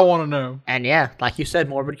 is what I want to know. And yeah, like you said,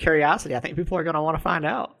 morbid curiosity. I think people are going to want to find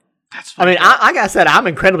out. That's I mean, like I said, I'm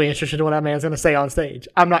incredibly interested in what that man's going to say on stage.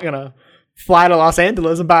 I'm not going to fly to Los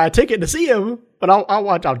Angeles and buy a ticket to see him, but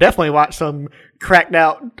I'll definitely watch some cracked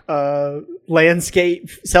out landscape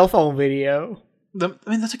cell phone video. That's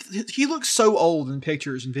like, he looks so old in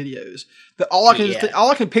pictures and videos that all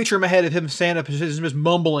I can picture in my head of him stand up is just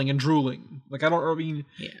mumbling and drooling. Like, I don't mean,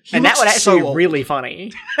 and that would actually be really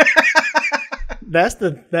funny. That's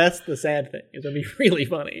the sad thing. It'll be really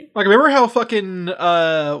funny. Like, remember how fucking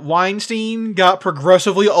Weinstein got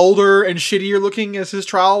progressively older and shittier looking as his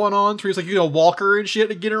trial went on? So he was like, a walker and shit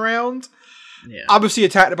to get around. Yeah. Obviously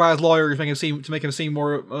attacked by his lawyers to make him seem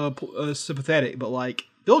more sympathetic. But like,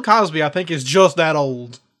 Bill Cosby, I think, is just that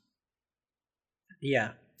old.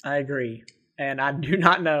 Yeah, I agree. And I do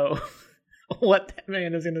not know what that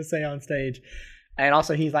man is going to say on stage. And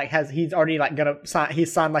also, he's already like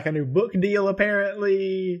he's signed like a new book deal.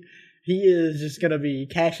 Apparently, he is just going to be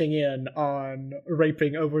cashing in on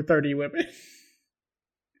raping over 30 women.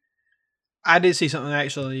 I did see something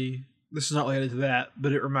actually. This is not related to that,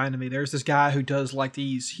 but it reminded me. There's this guy who does like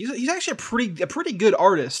these. He's actually a pretty good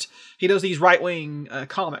artist. He does these right wing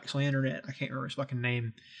comics on the internet. I can't remember his fucking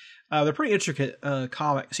name. They're pretty intricate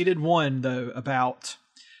comics. He did one though about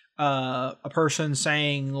a person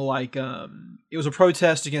saying like it was a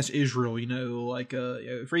protest against Israel, like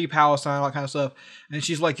free Palestine, all that kind of stuff. And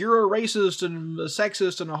she's like, "You're a racist and a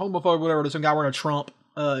sexist and a homophobe, whatever." To some guy wearing a Trump.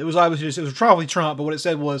 It was probably Trump, but what it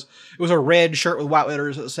said was it was a red shirt with white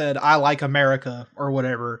letters that said "I like America" or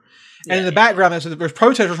whatever. And in the background, there's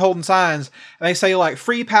protesters holding signs, and they say like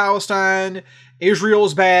 "Free Palestine,"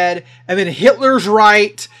 "Israel's bad," and then "Hitler's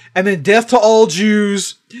right," and then "Death to all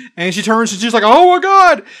Jews." And she turns and she's like, "Oh my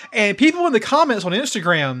God!" And people in the comments on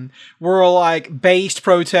Instagram were like based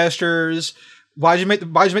protesters. Why'd you make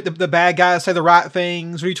the bad guys say the right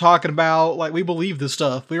things? What are you talking about? Like, we believe this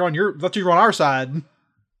stuff. You're on our side.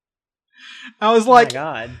 I was like, oh my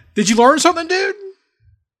God. Did you learn something, dude?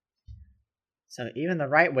 So even the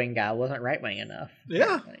right wing guy wasn't right wing enough.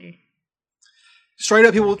 Yeah. Apparently. Straight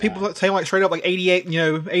up, people saying like straight up like 88,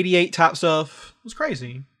 88 type stuff. It was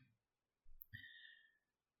crazy.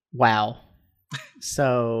 Wow.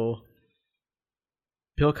 So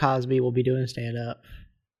Bill Cosby will be doing stand up.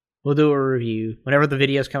 We'll do a review whenever the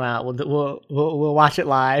videos come out. We'll watch it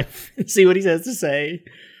live and see what he has to say.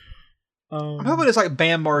 I'm hoping it's like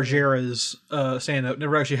Bam Margera's stand up.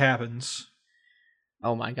 Never actually happens.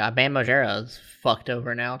 Oh my God, Bam Margera's fucked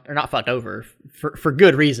over now, or not fucked over for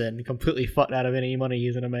good reason. Completely fucked out of any money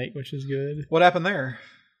he's gonna make, which is good. What happened there?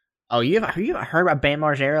 Oh, you haven't heard about Bam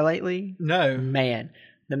Margera lately? No, man.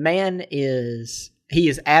 The man is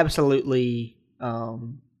absolutely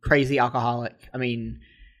crazy alcoholic. I mean,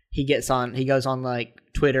 he goes on like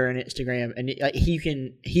Twitter and Instagram, and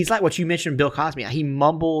he's like what you mentioned, Bill Cosby. He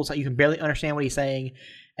mumbles, like you can barely understand what he's saying.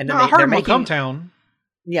 And then I heard him on Cumtown.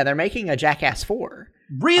 Yeah, they're making a Jackass 4.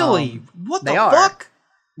 Really? What the fuck?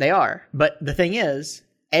 They are. But the thing is,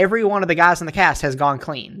 every one of the guys in the cast has gone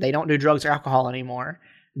clean. They don't do drugs or alcohol anymore.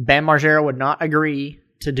 Bam Margera would not agree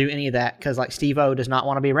to do any of that because like Steve-O does not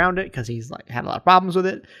want to be around it because he's like had a lot of problems with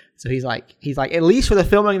it. So he's like at least for the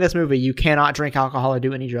filming of this movie, you cannot drink alcohol or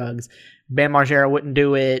do any drugs. Bam Margera wouldn't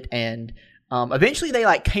do it, and eventually they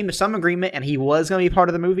like came to some agreement, and he was going to be part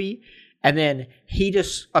of the movie, and then he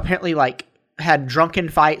just apparently like had drunken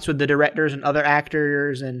fights with the directors and other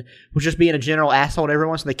actors, and was just being a general asshole to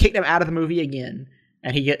everyone. So they kicked him out of the movie again,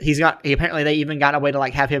 and apparently they even got a way to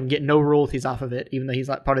like have him get no royalties off of it, even though he's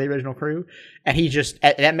like part of the original crew. And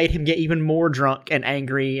that made him get even more drunk and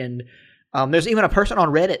angry. And there's even a person on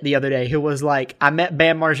Reddit the other day who was like, "I met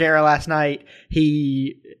Bam Margera last night.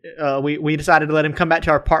 We decided to let him come back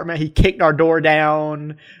to our apartment. He kicked our door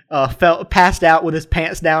down, passed out with his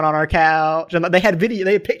pants down on our couch." And they had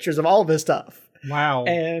pictures of all of this stuff. Wow.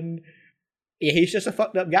 And yeah, he's just a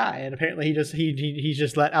fucked up guy. And apparently he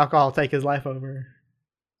just let alcohol take his life over.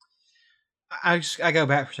 I go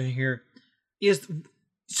back for a second here.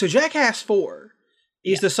 So Jackass 4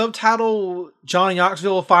 is the subtitle Johnny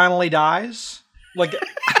Knoxville finally dies? Like,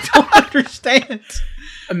 I don't understand.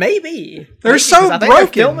 Maybe they're so I think broken. They're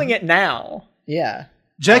filming it now. Yeah.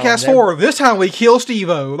 Jackass 4. This time we kill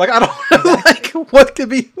Steve-O. Like, I don't know. Like, what can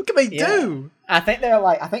they do? I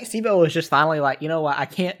think Steve-O was just finally like, you know what? I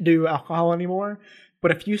can't do alcohol anymore.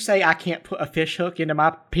 But if you say I can't put a fish hook into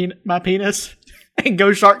my penis and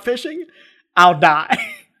go shark fishing, I'll die.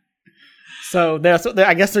 So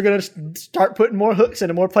I guess they're gonna start putting more hooks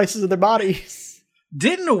into more places of their bodies.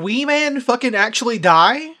 Didn't a wee man fucking actually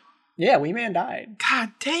die? Yeah, wee man died.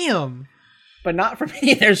 God damn. But not from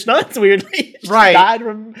any of their stunts, weirdly. Right. Died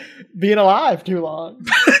from being alive too long.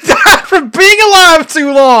 Died from being alive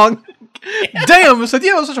too long. Yeah. Damn. So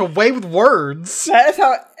you have such a way with words. That's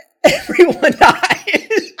how everyone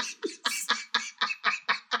dies.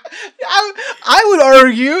 I would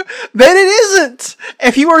argue that it isn't.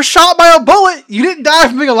 If you were shot by a bullet, you didn't die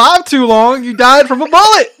from being alive too long. You died from a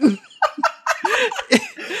bullet.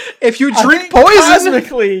 If you drink poison,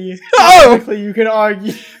 cosmically, you can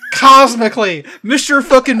argue. Cosmically, Mr.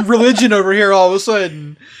 fucking religion over here all of a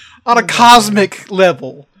sudden. On a cosmic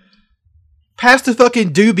level. Past the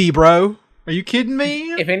fucking doobie, bro. Are you kidding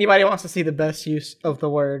me? If anybody wants to see the best use of the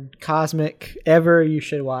word cosmic ever, you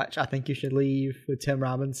should watch I Think You Should Leave with Tim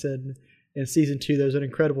Robinson. In season 2, there's an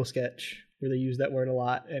incredible sketch where they use that word a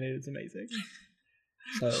lot, and it is amazing.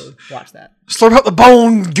 So watch that. Slurp up the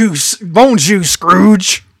bone juice,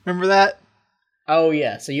 Scrooge. Remember that? Oh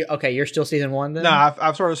yeah. So you're still season 1 then? No,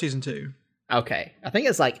 I've started season 2. Okay. I think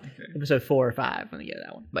it's like episode 4 or 5 when they get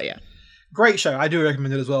that one. But yeah. Great show. I do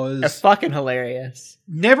recommend it as well. It's fucking hilarious.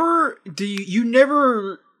 Never you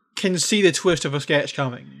never can see the twist of a sketch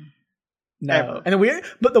coming. No. Ever. And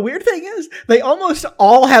the weird thing is they almost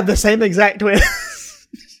all have the same exact twist.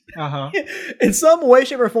 Uh-huh. In some way,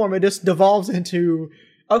 shape, or form, it just devolves into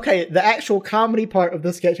okay, the actual comedy part of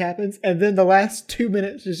the sketch happens, and then the last 2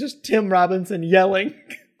 minutes is just Tim Robinson yelling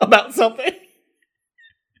about something.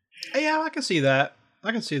 Yeah, I can see that.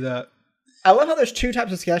 I love how there's 2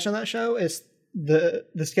 types of sketch on that show. It's the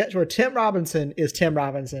sketch where Tim Robinson is Tim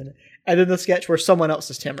Robinson, and then the sketch where someone else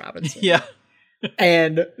is Tim Robinson. Yeah.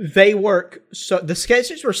 And they work, so the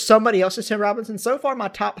sketches where somebody else is Tim Robinson, so far my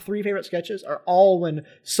top 3 favorite sketches are all when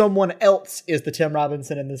someone else is the Tim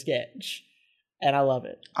Robinson in the sketch. And I love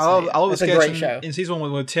it. I love the it's a sketch great show. in season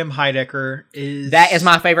 1 with Tim Heidecker. That is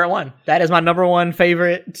my favorite one. That is my number 1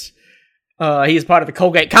 favorite. He's part of the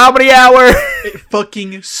Colgate Comedy Hour. It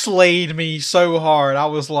fucking slayed me so hard. I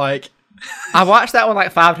was like... I watched that one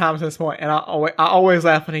like 5 times at this point, and I always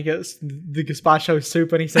laugh when he gets the gazpacho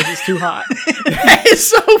soup and he says it's too hot. That is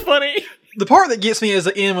so funny. The part that gets me is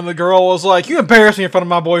the end when the girl was like, "You embarrassed me in front of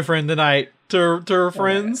my boyfriend tonight," to her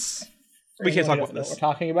friends. We can't talk about this. What we're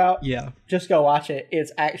talking about? Yeah. Just go watch it.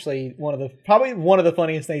 It's actually probably one of the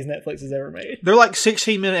funniest things Netflix has ever made. They're like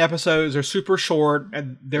 16-minute episodes. They're super short,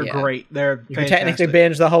 and they're great. They're you fantastic. can technically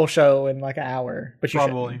binge the whole show in like an hour, but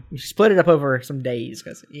you split it up over some days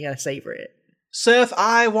because you gotta savor it. Seth,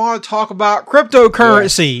 I want to talk about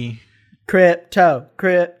cryptocurrency. Crypto.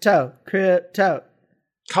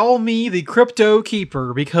 Call me the crypto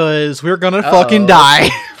keeper because we're gonna fucking die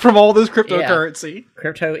from all this cryptocurrency. Yeah.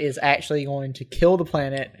 Crypto is actually going to kill the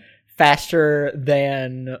planet faster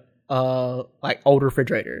than like old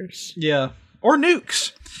refrigerators. Yeah, or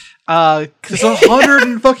nukes. Because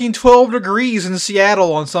 112 degrees in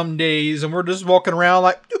Seattle on some days, and we're just walking around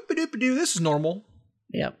like doop-a-doop-a-doo. This is normal.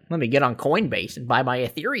 Yep. Let me get on Coinbase and buy my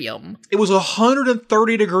Ethereum. It was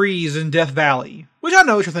 130 degrees in Death Valley. Which I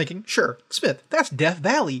know what you're thinking. Sure, Smith, that's Death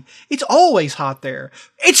Valley. It's always hot there.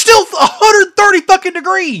 It's still 130 fucking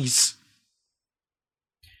degrees!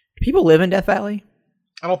 Do people live in Death Valley?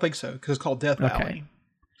 I don't think so, because it's called Death Valley.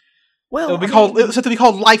 Well, it's set to be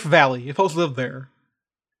called Life Valley if folks live there.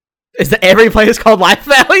 Is that every place called Life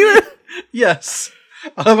Valley? Yes.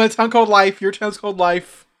 My town called Life, your town's called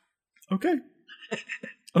Life. Okay.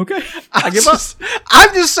 Okay, I give up.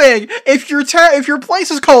 I'm just saying, if your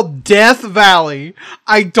place is called Death Valley,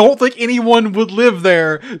 I don't think anyone would live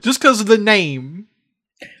there just because of the name.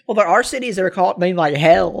 Well, there are cities that are named like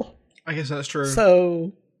Hell. I guess that's true.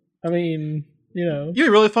 So, I mean, you know, it'd be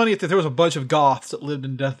really funny if there was a bunch of goths that lived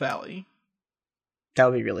in Death Valley. That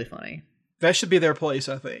would be really funny. That should be their place,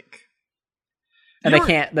 I think. And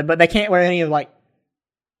they can't wear any of like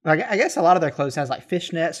I guess a lot of their clothes has like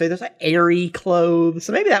fishnet, so there's like airy clothes,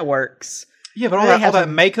 so maybe that works. Yeah, but all that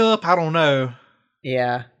makeup, I don't know.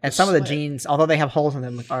 Yeah, and some of the jeans, although they have holes in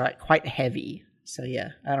them, are like quite heavy. So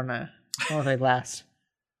yeah, I don't know. I don't know if they last.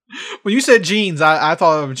 When you said jeans, I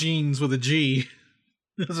thought of jeans with a G.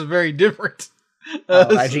 This is very different.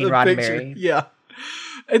 Gene Roddenberry. Yeah,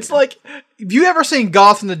 it's like, have you ever seen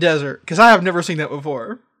Goth in the Desert? Because I have never seen that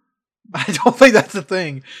before. I don't think that's a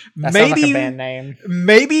thing. That sounds like a band name.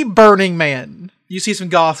 Maybe Burning Man. You see some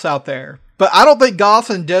goths out there, but I don't think goths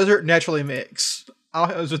and desert naturally mix.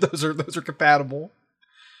 I don't think those are compatible.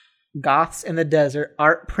 Goths in the Desert,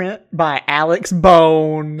 art print by Alex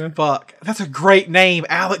Bone. Fuck, that's a great name,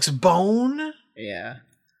 Alex Bone. Yeah.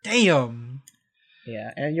 Damn.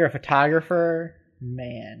 Yeah, and you're a photographer,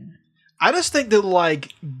 man. I just think that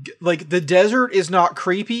like the desert is not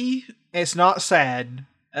creepy. It's not sad.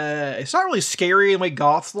 It's not really scary in the way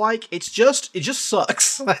goths like. It just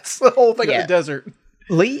sucks. That's the whole thing of the desert.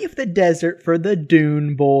 Leave the desert for the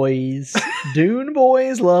Dune Boys. Dune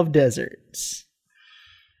Boys love deserts.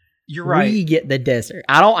 You're right. We get the desert.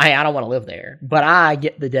 I don't want to live there, but I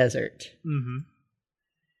get the desert. Mm-hmm.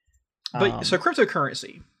 But so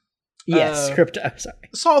cryptocurrency. Yes, crypto. Sorry. I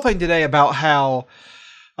saw a thing today about how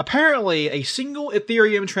apparently a single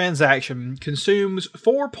Ethereum transaction consumes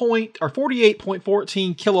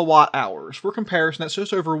 48.14 kilowatt hours. For comparison, that's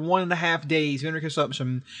just over 1.5 days of internet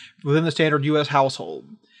consumption within the standard U.S. household.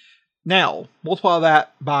 Now, multiply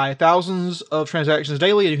that by thousands of transactions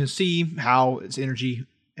daily, and you can see how its energy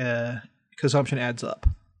consumption adds up.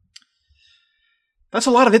 That's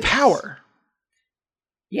a lot of power.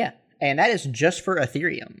 Yeah, and that is just for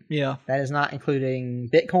Ethereum. Yeah. That is not including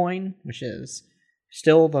Bitcoin, which is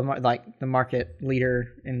still the market leader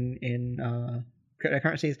in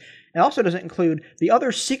cryptocurrencies. It also doesn't include the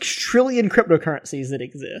other 6 trillion cryptocurrencies that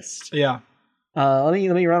exist. Yeah. Let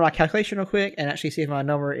me run my calculation real quick and actually see if my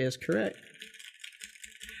number is correct.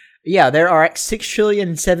 Yeah, there are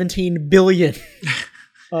 6,017 billion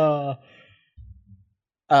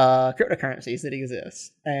cryptocurrencies that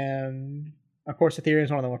exist, and of course Ethereum is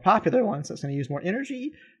one of the more popular ones, so it's going to use more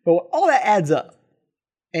energy. But all that adds up,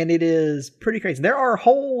 and it is pretty crazy. There are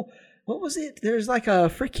what was it? There's like a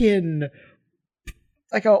freaking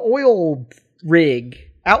oil rig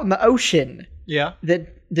out in the ocean. Yeah.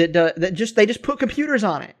 That just put computers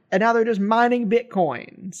on it, and now they're just mining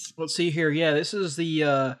bitcoins. Let's see here. Yeah, this is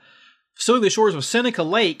the facility on the shores of Seneca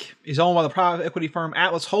Lake is owned by the private equity firm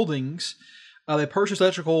Atlas Holdings. They purchased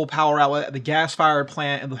electrical power outlet at the gas-fired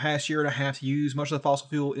plant in the past year and a half to use much of the fossil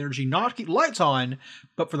fuel energy not to keep the lights on,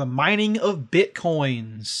 but for the mining of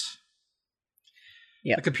bitcoins.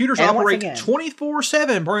 Yeah, the computers operate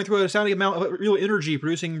 24/7, burning through a astounding amount of real energy,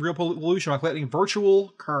 producing real pollution by collecting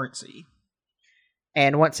virtual currency.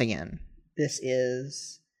 And once again, this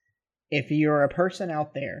is, if you're a person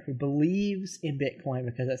out there who believes in Bitcoin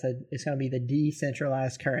because it's going to be the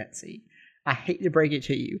decentralized currency, I hate to break it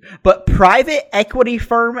to you, but private equity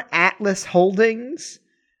firm Atlas Holdings,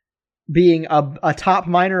 being a top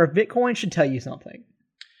miner of Bitcoin, should tell you something.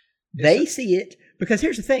 They see it, because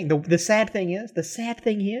here's the thing, the sad thing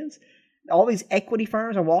is, all these equity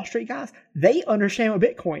firms and Wall Street guys, they understand what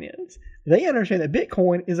Bitcoin is. They understand that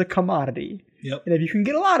Bitcoin is a commodity. Yep. And if you can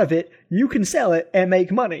get a lot of it, you can sell it and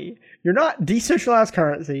make money. You're not decentralized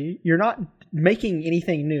currency. You're not making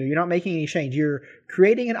anything new. You're not making any change. You're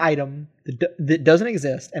creating an item that doesn't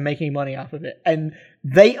exist and making money off of it. And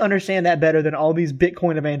they understand that better than all these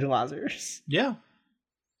Bitcoin evangelizers. Yeah.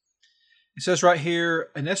 It says right here,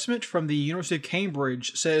 an estimate from the University of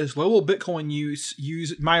Cambridge says global Bitcoin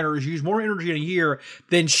miners use more energy in a year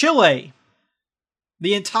than Chile.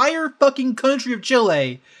 The entire fucking country of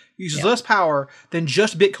Chile uses less power than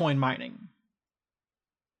just Bitcoin mining.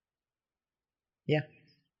 Yeah.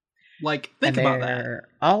 Like, think about that.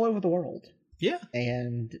 All over the world. Yeah.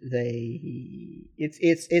 And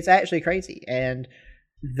it's actually crazy. And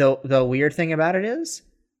the weird thing about it is,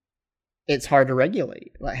 it's hard to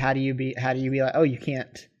regulate. Like, how do you be like, oh, you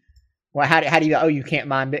can't? Well, how do you? Oh, you can't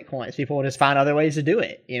mine bitcoins. People will just find other ways to do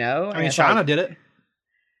it. You know. I mean, China did it.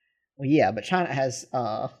 Well, yeah, but China has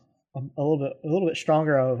a little bit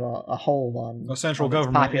stronger of a hold on the central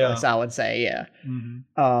government populace. Yeah. I would say, yeah.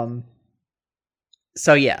 Mm-hmm.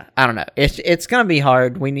 So yeah, I don't know. It's gonna be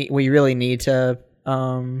hard. We really need to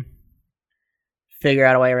figure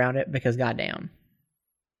out a way around it, because goddamn.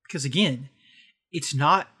 Because again, it's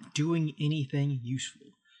not doing anything useful.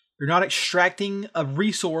 You're not extracting a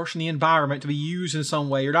resource from the environment to be used in some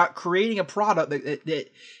way. You're not creating a product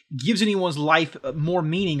that gives anyone's life more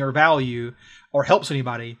meaning or value or helps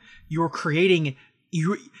anybody. You're creating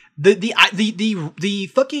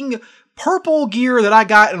the fucking purple gear that I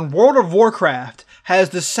got in World of Warcraft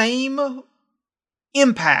has the same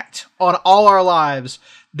impact on all our lives.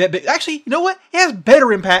 Actually, you know what? It has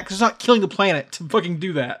better impact because it's not killing the planet to fucking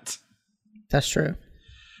do that. That's true.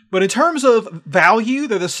 But in terms of value,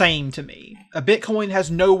 they're the same to me. A Bitcoin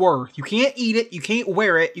has no worth. You can't eat it. You can't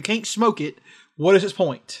wear it. You can't smoke it. What is its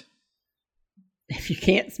point? If you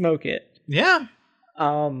can't smoke it. Yeah.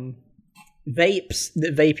 Vapes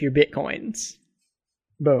that vape your Bitcoins.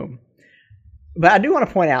 Boom. But I do want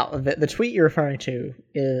to point out that the tweet you're referring to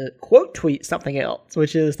is quote tweet something else,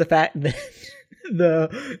 which is the fact that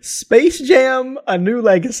the Space Jam: A New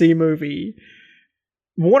Legacy movie,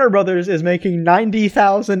 Warner Brothers is making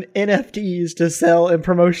 90,000 NFTs to sell in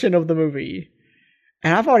promotion of the movie.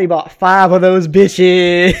 And I've already bought 5 of those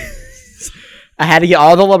bitches. I had to get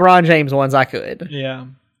all the LeBron James ones I could. Yeah.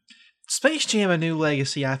 Space Jam: A New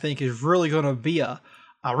Legacy, I think, is really going to be a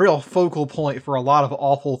real focal point for a lot of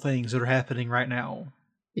awful things that are happening right now.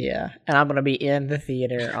 Yeah. And I'm going to be in the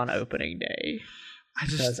theater on opening day.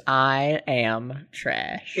 Because I am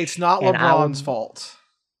trash. It's not LeBron's fault.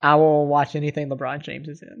 I will watch anything LeBron James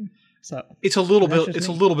is in. So it's a little bit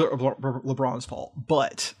LeBron's fault,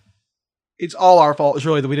 but it's all our fault. It's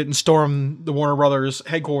really that we didn't storm the Warner Brothers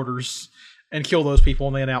headquarters and kill those people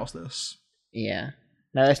when they announced this. Yeah.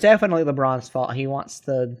 No, it's definitely LeBron's fault. He wants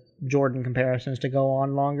the Jordan comparisons to go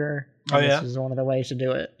on longer. Oh, yeah? This is one of the ways to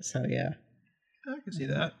do it. So, yeah. I can see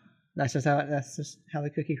that. That's just how the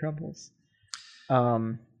cookie crumbles.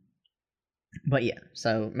 But yeah,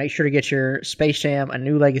 so make sure to get your Space Jam: A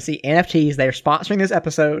New Legacy NFTs. They are sponsoring this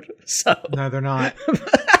episode. So No, they're not.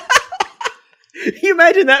 you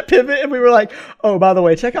imagine that pivot, and we were like, "Oh, by the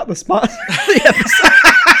way, check out the sponsor of the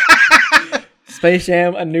episode." Space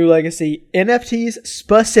Jam: A New Legacy NFTs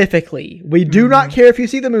specifically. We do not care if you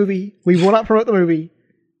see the movie. We will not promote the movie.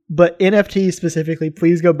 But NFTs specifically,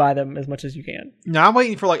 please go buy them as much as you can. No, I'm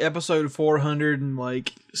waiting for like episode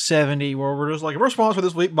 470 where we're just like, we're sponsored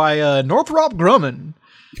this week by Northrop Grumman.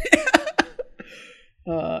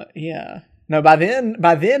 Yeah. No, by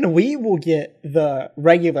then we will get the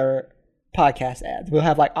regular podcast ads. We'll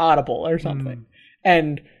have like Audible or something.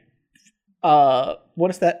 And what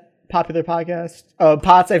is that popular podcast?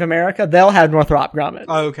 Pod Save America. They'll have Northrop Grumman.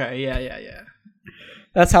 Okay, yeah.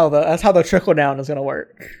 That's how the trickle down is going to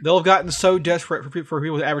work. They'll have gotten so desperate for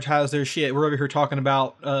people to advertise their shit. We're over here talking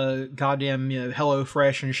about goddamn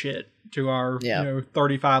HelloFresh and shit to our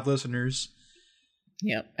 35 listeners.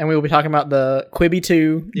 Yeah, and we will be talking about the Quibi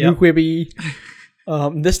 2, new Quibi.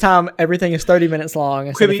 This time everything is 30 minutes long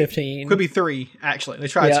instead of 15. Quibi 3, actually. They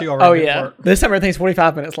tried 2 already. Oh yeah, this time everything's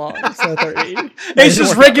 45 minutes long instead of 30. It's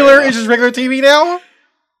just regular TV now?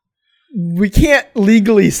 We can't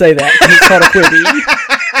legally say that because it's called a Quibi.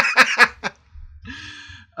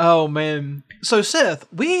 Oh, man. So,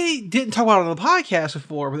 Seth, we didn't talk about it on the podcast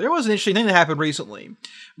before, but there was an interesting thing that happened recently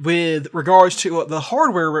with regards to the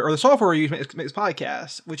hardware or the software we use to make this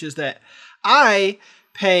podcast, which is that I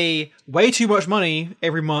pay way too much money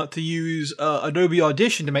every month to use Adobe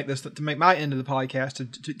Audition to make my end of the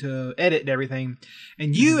podcast, to edit and everything.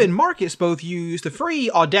 And you and Marcus both use the free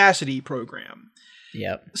Audacity program.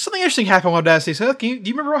 Yep. Something interesting happened with Audacity. Seth, do you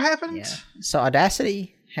remember what happened? Yeah. So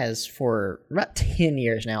Audacity has for about 10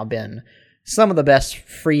 years now been some of the best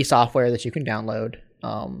free software that you can download.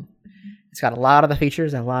 It's got a lot of the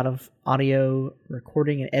features that a lot of audio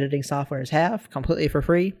recording and editing softwares have completely for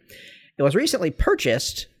free. It was recently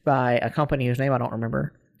purchased by a company whose name I don't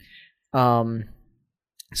remember.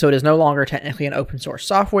 So it is no longer technically an open source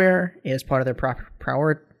software. It is part of their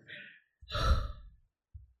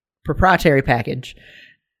proprietary package.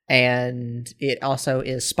 And it also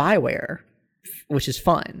is spyware, which is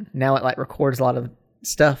fun. Now it records a lot of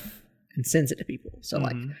stuff and sends it to people. So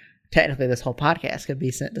technically this whole podcast could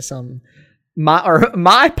be sent to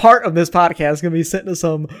my part of this podcast could be sent to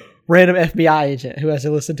some random FBI agent who has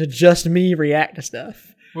to listen to just me react to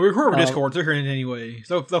stuff. We record with Discord. They're hearing it anyway.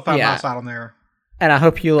 So they'll find my side on there. And I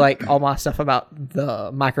hope you like all my stuff about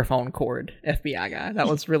the microphone cord FBI guy. That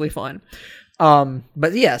was really fun.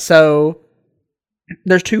 But yeah, so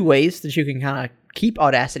there's 2 ways that you can kind of keep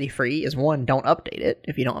Audacity free. Is one, don't update it.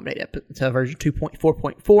 If you don't update it to version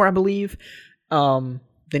 2.4.4, I believe, then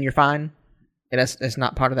you're fine. It's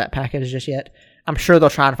not part of that package just yet. I'm sure they'll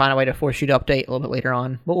try and find a way to force you to update a little bit later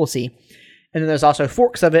on, but we'll see. And then there's also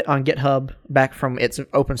forks of it on GitHub back from its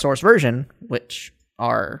open source version, which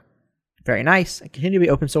are very nice and continue to be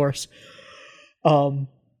open source. And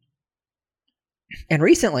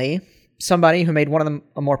recently, somebody who made one of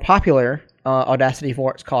the more popular Audacity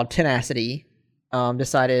forks called Tenacity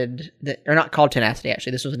decided that, or not called Tenacity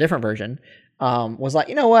actually, this was a different version, was like,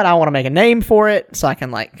 you know what, I want to make a name for it so I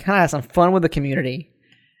can kind of have some fun with the community.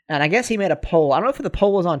 And I guess he made a poll. I don't know if the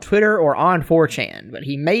poll was on Twitter or on 4chan, but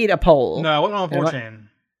he made a poll. No, it wasn't on 4chan.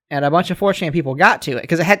 And a bunch of 4chan people got to it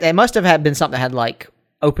because it must have been something that had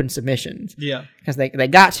open submissions. Yeah. Because they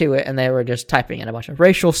got to it and they were just typing in a bunch of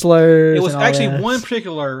racial slurs. It was actually this. one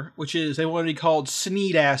particular, which is they wanted to be called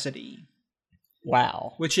Sneedacity.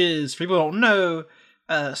 Wow. Which is, for people who don't know,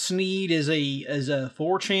 Sneed is a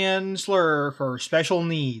 4chan slur for special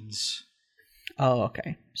needs. Oh,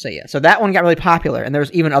 okay. So yeah, so that one got really popular, and there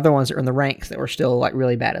was even other ones that were in the ranks that were still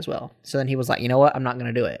really bad as well. So then he was like, you know what, I'm not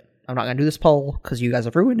going to do it. I'm not going to do this poll because you guys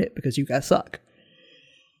have ruined it because you guys suck.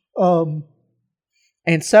 And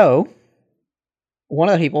so one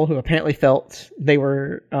of the people who apparently felt they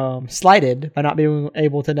were slighted by not being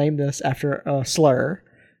able to name this after a slur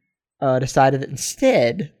decided that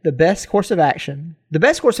instead the best course of action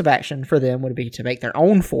for them would be to make their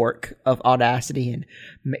own fork of Audacity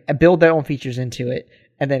and build their own features into it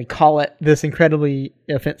and then call it this incredibly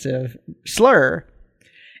offensive slur.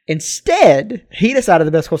 Instead, he decided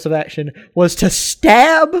the best course of action was to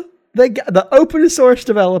stab the open source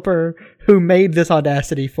developer who made this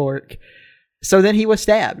Audacity fork. So then he was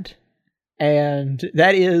stabbed. And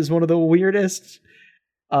that is one of the weirdest...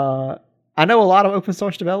 I know a lot of open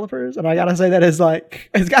source developers, and I gotta say that is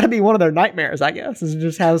it's gotta be one of their nightmares, I guess, is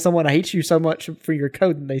just have someone hate you so much for your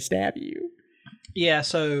code that they stab you. Yeah,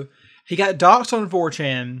 so he got doxxed on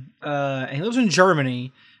 4chan, and he lives in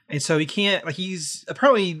Germany, and so he can't. Like, he's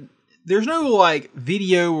apparently there's no like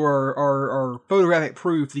video or photographic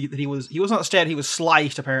proof that he was not stabbed. He was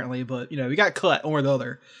sliced apparently, but he got cut one or the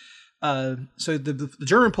other. So the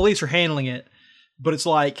German police are handling it, but it's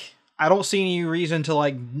like I don't see any reason to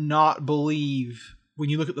like not believe when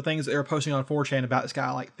you look at the things that they were posting on 4chan about this guy,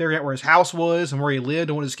 like figuring out where his house was and where he lived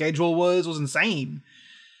and what his schedule was insane.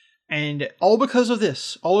 And all because of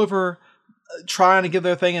this, all over trying to give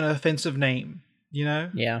their thing an offensive name,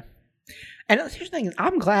 Yeah. And here's the thing,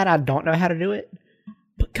 I'm glad I don't know how to do it,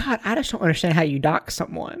 but God, I just don't understand how you dox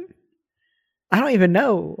someone. I don't even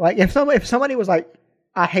know. Like, if somebody was like,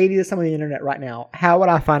 I hated someone on the internet right now, how would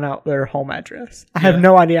I find out their home address? I have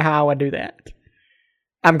no idea how I would do that.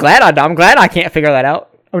 I'm glad I can't figure that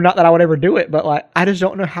out. Or not that I would ever do it, but like I just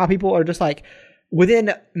don't know how people are just like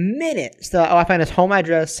within minutes. I found his home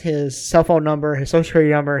address, his cell phone number, his social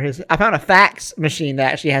security number. I found a fax machine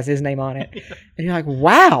that actually has his name on it, and you're like,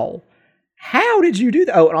 wow, how did you do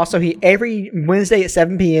that? Oh, and also every Wednesday at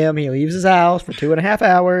 7 p.m. he leaves his house for 2.5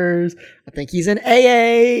 hours. I think he's in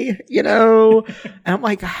AA, and I'm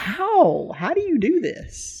like, how do you do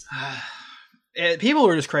this? People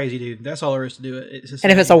are just crazy, dude. That's all there is to do it.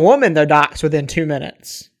 And if it's a woman, they're doxxed within 2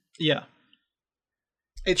 minutes. Yeah.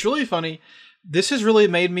 It's really funny. This has really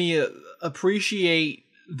made me appreciate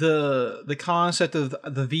the concept of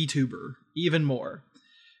the VTuber even more.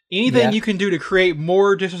 Anything you can do to create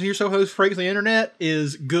more distance yourself host freaks on the internet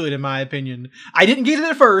is good, in my opinion. I didn't get it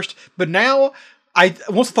at first, but now,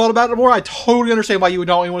 once I thought about it more, I totally understand why you would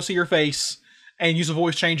not want to see your face and use a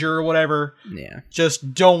voice changer or whatever. Yeah.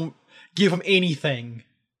 Just don't give them anything.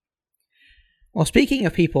 Well, speaking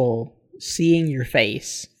of people seeing your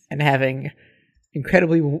face and having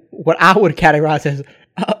incredibly what I would categorize as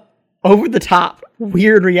over the top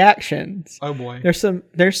weird reactions. Oh boy. There's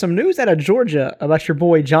some news out of Georgia about your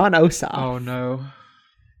boy Jon Ossoff. Oh no.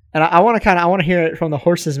 And I want to hear it from the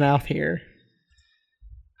horse's mouth here.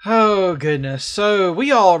 Oh goodness. So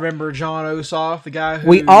we all remember Jon Ossoff, the guy who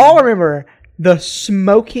we all remember the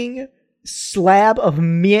smoking slab of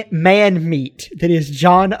man meat that is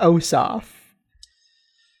Jon Ossoff.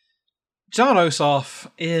 Jon Ossoff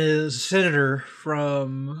is a senator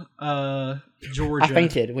from Georgia. I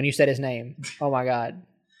fainted when you said his name. Oh my god.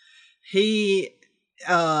 He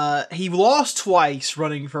lost twice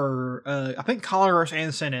running for I think Congress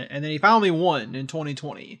and Senate, and then he finally won in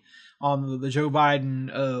 2020 on the Joe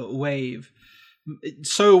Biden wave.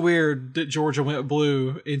 It's so weird that Georgia went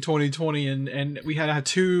blue in 2020 and we had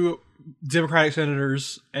 2 Democratic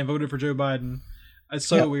senators and voted for Joe Biden. It's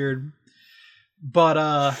so weird.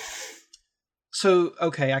 But so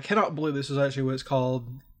okay, I cannot believe this is actually what it's called.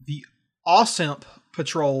 The OSIMP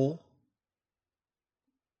Patrol.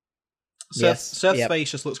 Seth's face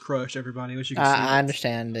just looks crushed, everybody, which you can see. I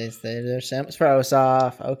understand this. There's simps for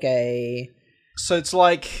Ossoff. Okay. So it's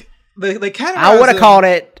like they kind of I would have called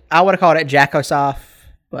it Jack Ossoff,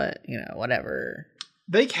 but whatever.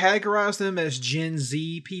 They categorize them as Gen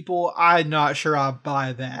Z people. I'm not sure I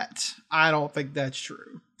buy that. I don't think that's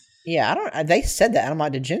true. Yeah, I don't. They said that. I'm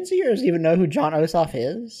like, did Gen Zers even know who Jon Ossoff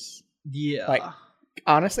is? Yeah. Like,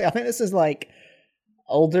 honestly, I think this is like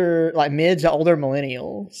older, like mid to older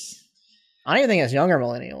millennials. I don't even think it's younger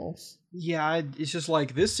millennials. Yeah, it's just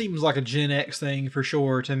like this seems like a Gen X thing for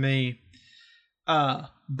sure to me.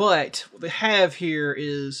 But what they have here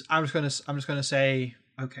is I'm just gonna say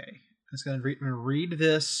okay. I'm going to read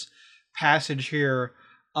this passage here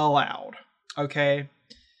aloud. Okay.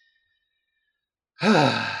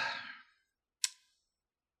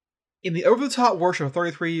 In the over-the-top worship of a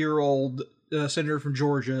 33-year-old senator from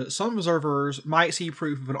Georgia, some observers might see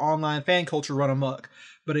proof of an online fan culture run amok,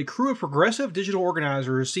 but a crew of progressive digital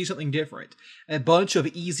organizers see something different. A bunch of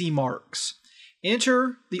easy marks.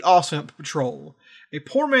 Enter the OSIMP Patrol, a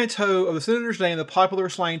portmanteau of the senator's name, the popular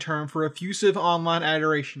slang term for effusive online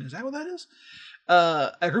adoration. Is that what that is?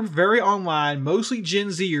 A group of very online, mostly Gen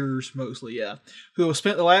Zers, who have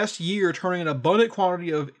spent the last year turning an abundant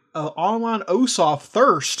quantity of online Ossoff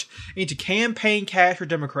thirst into campaign cash for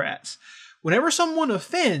Democrats. Whenever someone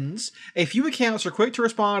offends, a few accounts are quick to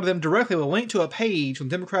respond to them directly with a link to a page on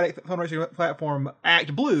the Democratic fundraising platform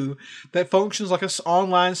ActBlue that functions like an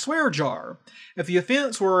online swear jar. If the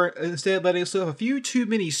offense were instead letting slip a few too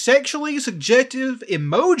many sexually suggestive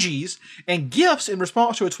emojis and GIFs in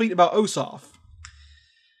response to a tweet about Ossoff.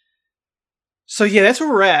 So yeah, that's where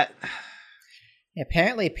we're at.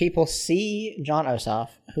 Apparently people see Jon Ossoff,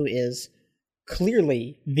 who is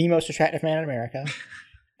clearly the most attractive man in America,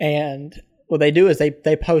 and what they do is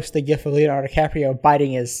they post the gif of Leonardo DiCaprio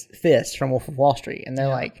biting his fist from Wolf of Wall Street, and they're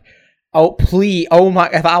like, "Oh please, oh my!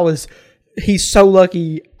 If I was he's so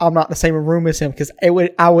lucky I'm not in the same room as him, because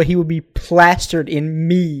he would be plastered in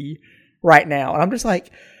me right now. And I'm just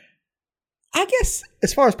like, I guess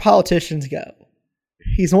as far as politicians go,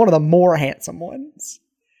 he's one of the more handsome ones.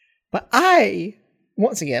 But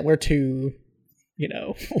once again, we're two,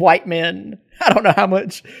 white men. I don't know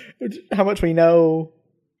how much we know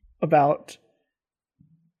about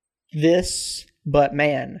this, but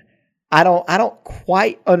man, I don't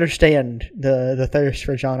quite understand the thirst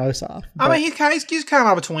for John Ossoff. I mean, he's kind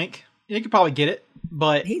of a twink. You could probably get it,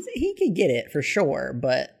 but he could get it for sure.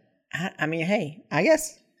 But I mean, hey, I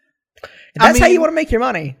guess if that's how you want to make your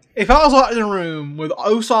money. If I was locked in a room with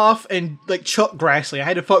Ossoff and like Chuck Grassley, I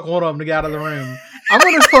had to fuck one of them to get out of the room. I'm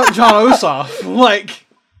gonna fuck John Ossoff. Like,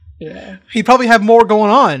 yeah, he'd probably have more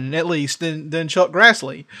going on at least than Chuck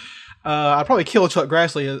Grassley. I'd probably kill Chuck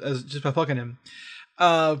Grassley as just by fucking him.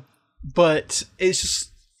 But it's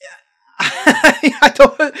just, I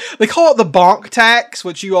don't. They call it the bonk tax,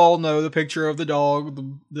 which you all know, the picture of the dog,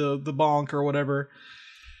 the bonk or whatever.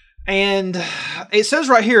 And it says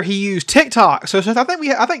right here he used TikTok. So I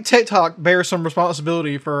think TikTok bears some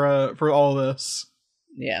responsibility for all this.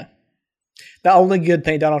 Yeah. The only good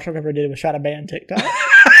thing Donald Trump ever did was try to ban TikTok.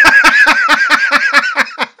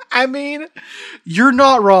 I mean, you're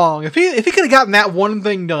not wrong. If he could have gotten that one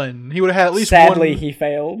thing done, he would have had at least Sadly, he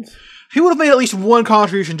failed. He would have made at least one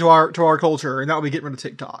contribution to our culture, and that would be getting rid of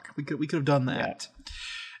TikTok. We could have done that. Yeah.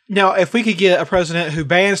 Now, if we could get a president who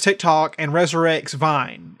bans TikTok and resurrects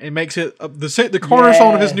Vine and makes it the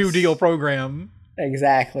cornerstone of his New Deal program.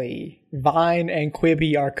 Exactly. Vine and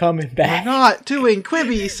Quibi are coming back. We're not doing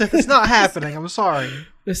Quibi stuff. It's not happening. I'm sorry.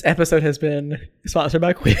 This episode has been sponsored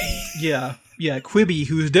by Quibi. Yeah, Quibi,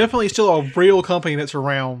 who's definitely still a real company that's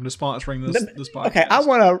around, is sponsoring this podcast. Okay, I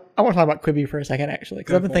want to talk about Quibi for a second, actually,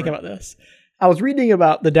 because I've been thinking about this. I was reading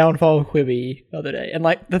about the downfall of Quibi the other day, and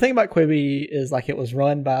like the thing about Quibi is like it was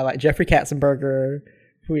run by like Jeffrey Katzenberger,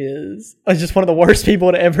 who is just one of the worst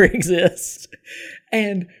people to ever exist.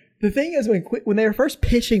 And the thing is, when they were first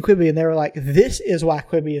pitching Quibi, and they were like, "This is why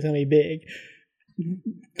Quibi is going to be big,"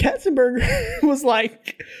 Katzenberger was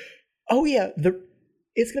like, "Oh yeah,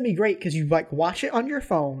 it's going to be great because you like watch it on your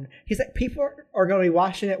phone." He's like, people are going to be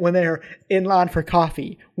watching it when they're in line for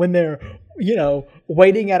coffee, when they're,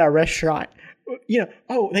 waiting at a restaurant.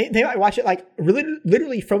 They might watch it like really,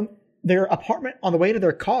 literally from their apartment on the way to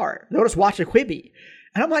their car. They'll just watch a Quibi.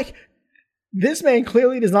 And I'm like, this man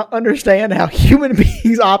clearly does not understand how human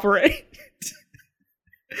beings operate.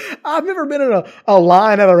 I've never been in a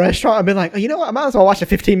line at a restaurant and been like, what? I might as well watch a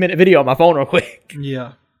 15-minute video on my phone real quick.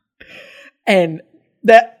 Yeah. And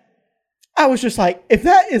that, I was just like, if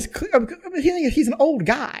that is, he's an old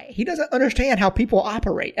guy. He doesn't understand how people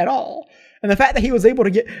operate at all. And the fact that he was able to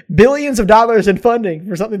get billions of dollars in funding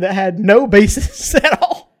for something that had no basis at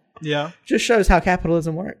all. Yeah. Just shows how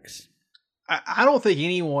capitalism works. I don't think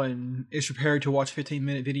anyone is prepared to watch a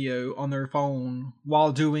 15-minute video on their phone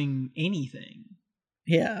while doing anything.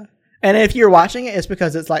 Yeah. And if you're watching it, it's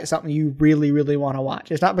because it's like something you really, really want to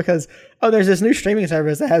watch. It's not because, there's this new streaming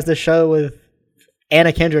service that has this show with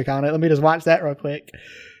Anna Kendrick on it. Let me just watch that real quick.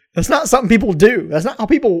 That's not something people do. That's not how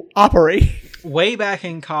people operate. Way back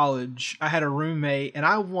in college, I had a roommate, and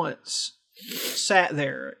I once sat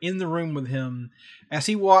there in the room with him as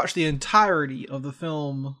he watched the entirety of the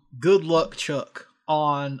film Good Luck Chuck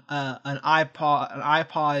on an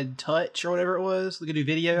iPod Touch or whatever it was. They could do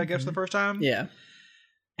video, I guess, the first time. Yeah.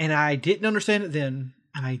 And I didn't understand it then,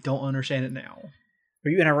 and I don't understand it now.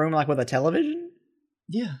 Were you in a room like with a television?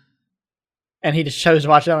 Yeah. And he just chose to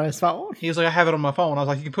watch it on his phone? He was like, I have it on my phone. I was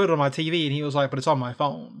like, you can put it on my TV. And he was like, but it's on my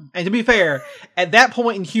phone. And to be fair, at that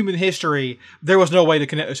point in human history, there was no way to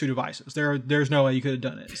connect those two devices. There's no way you could have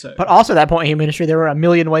done it. So, but also at that point in human history, there were a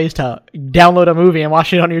million ways to download a movie and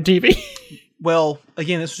watch it on your TV. Well,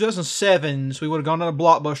 again, this was 2007, so we would have gone to a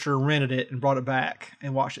Blockbuster, rented it, and brought it back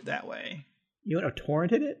and watched it that way. You would have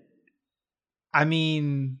torrented it? I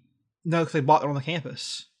mean, no, because they bought it on the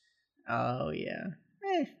campus. Oh, yeah.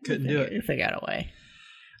 Couldn't do it. You figure out a way.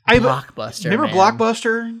 Blockbuster. Remember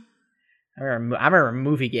Blockbuster? I remember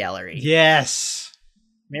Movie Gallery. Yes.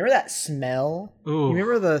 Remember that smell? Ooh. You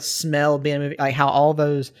remember the smell being a movie? Like how all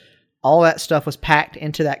that stuff was packed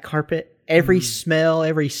into that carpet. Every smell,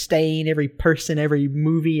 every stain, every person, every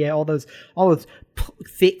movie, all those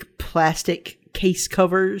thick plastic case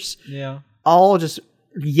covers. Yeah. All just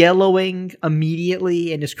yellowing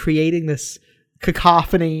immediately and just creating this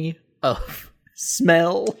cacophony of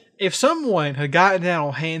smell. If someone had gotten down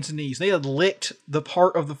on hands and knees, they had licked the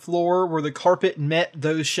part of the floor where the carpet met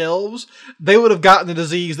those shelves, they would have gotten the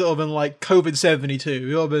disease that would have been like COVID-72.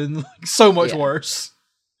 It would have been like so much worse.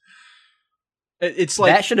 It's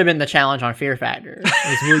like that should have been the challenge on Fear Factor.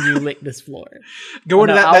 Is will you lick this floor? go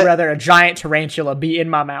into I'd rather a giant tarantula be in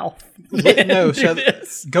my mouth. No, so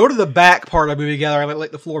go to the back part of the movie together and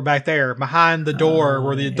lick the floor back there behind the door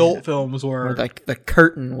where the adult films were. Where the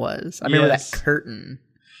curtain was. I remember Yes. that curtain.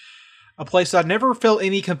 A place I never felt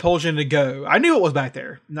any compulsion to go. I knew it was back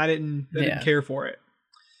there, and I didn't care for it.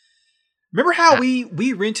 Remember how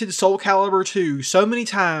we rented Soul Calibur 2 so many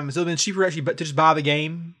times? It would have been cheaper actually to just buy the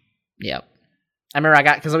game. Yep. I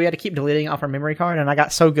remember because we had to keep deleting off our memory card, and I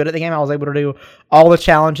got so good at the game, I was able to do all the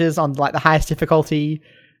challenges on like the highest difficulty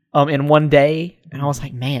in one day, and I was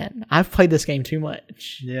like, man, I've played this game too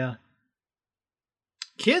much. Yeah.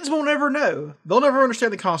 Kids will never know. They'll never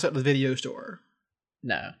understand the concept of the video store.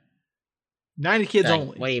 No. 90 kids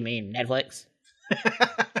only. What do you mean, Netflix?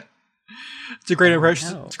 It's a great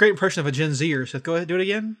impression. No. It's a great impression of a Gen Zer. So go ahead, do it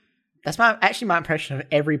again. That's my impression of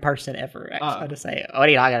every person ever. Actually, I just say, "What are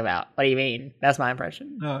you talking about? What do you mean?" That's my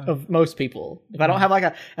impression of most people. If I don't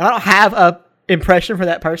have a impression for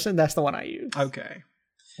that person, that's the one I use. Okay.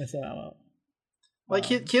 That's what I want. Like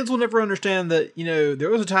kids will never understand that. There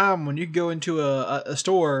was a time when you could go into a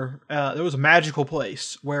store. There was a magical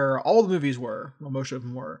place where all the movies were. Well, most of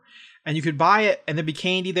them were, and you could buy it, and there'd be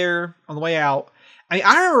candy there on the way out. I mean,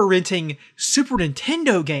 I remember renting Super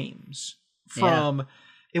Nintendo games from. Yeah.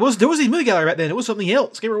 There was these movie gallery back then. It was something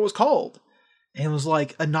else. I can't remember what it was called. And it was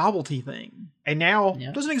like a novelty thing. And now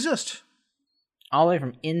it doesn't exist. All the way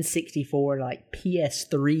from N64 to like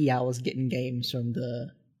PS3, I was getting games from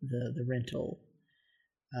the rental.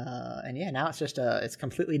 And now it's just it's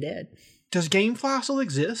completely dead. Does GameFly still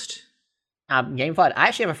exist? GameFly. I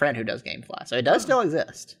actually have a friend who does GameFly, so it does still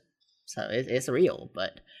exist. So it's real,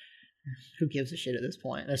 but who gives a shit at this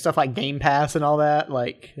point? There's stuff like Game Pass and all that.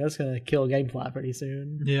 Like, that's gonna kill GameFly pretty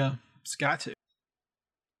soon. Yeah, it's got to.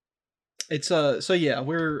 It's so yeah,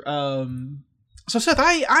 we're so Seth,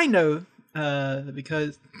 I know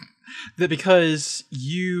because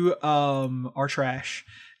you are trash.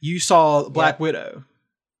 You saw Black Widow.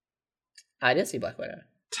 I did see Black Widow.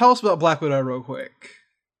 Tell us about Black Widow real quick.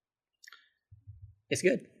 It's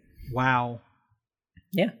good. Wow.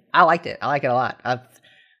 Yeah, I liked it. I like it a lot.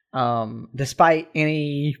 Despite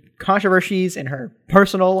any controversies in her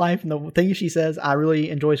personal life and the things she says, I really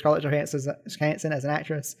enjoy Scarlett Johansson as an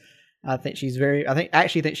actress. I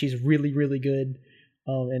actually think she's really, really good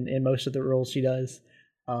in most of the roles she does.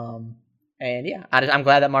 And yeah, I'm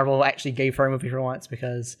glad that Marvel actually gave her a movie for once,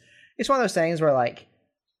 because it's one of those things where, like,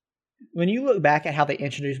 when you look back at how they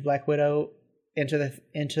introduced Black Widow into the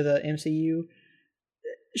MCU,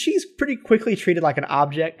 she's pretty quickly treated like an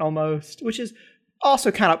object almost, which is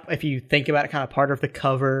also kind of, if you think about it, kind of part of the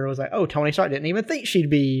cover. It was like, oh, Tony Stark didn't even think she'd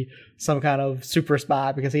be some kind of super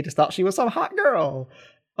spy because he just thought she was some hot girl.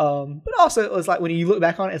 But also it was like, when you look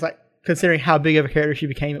back on it, it's like, considering how big of a character she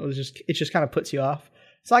became, it just kind of puts you off.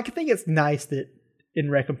 So I think it's nice that in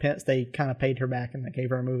recompense they kind of paid her back and they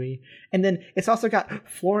gave her a movie. And then it's also got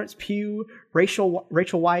Florence Pugh, Rachel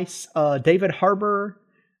Weisz, David Harbour.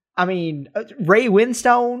 I mean, Ray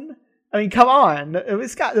Winstone. I mean, come on.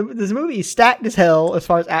 It's got this movie stacked as hell as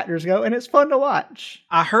far as actors go, and it's fun to watch.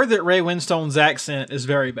 I heard that Ray Winstone's accent is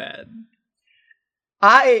very bad.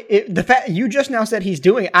 The fact you just now said he's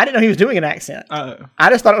doing it, I didn't know he was doing an accent. Uh-oh. I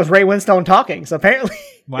just thought it was Ray Winstone talking. So apparently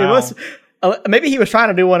Wow. It was. Maybe he was trying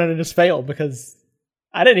to do one and it just failed, because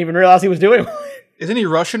I didn't even realize he was doing one. Isn't he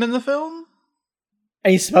Russian in the film?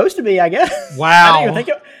 And he's supposed to be, I guess. Wow.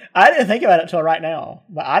 I didn't think about it till right now,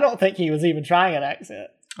 but I don't think he was even trying an accent.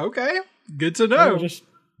 Okay, good to It know. was just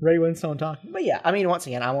Ray Winstone talking. But yeah, I mean, once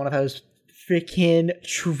again, I'm one of those freaking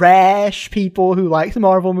trash people who likes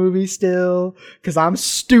Marvel movies still, because I'm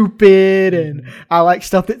stupid and I like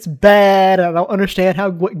stuff that's bad and I don't understand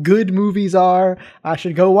what good movies are. I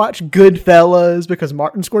should go watch Goodfellas because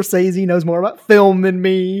Martin Scorsese knows more about film than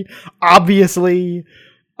me, obviously.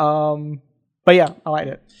 But yeah, I liked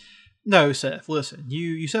it. No, Seth, listen,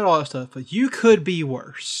 you said all that stuff, but you could be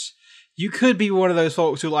worse. You could be one of those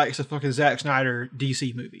folks who likes the fucking Zack Snyder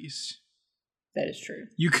DC movies. That is true.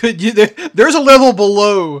 There's a level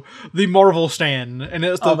below the Marvel stand, and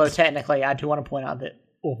it's although technically, I do want to point out that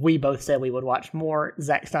we both said we would watch more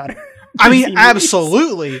Zack Snyder. I mean,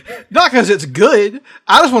 absolutely, not because it's good.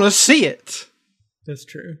 I just want to see it. That's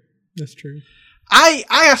true. That's true. I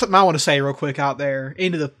got something I want to say real quick out there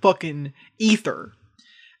into the fucking ether.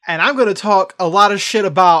 And I'm going to talk a lot of shit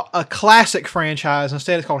about a classic franchise.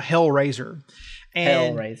 Instead, it's called Hellraiser.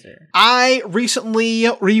 And Hellraiser. I recently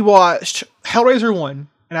rewatched Hellraiser 1,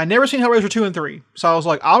 and I'd never seen Hellraiser 2 and 3. So I was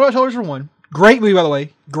like, I'll watch Hellraiser 1. Great movie, by the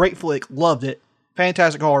way. Great flick. Loved it.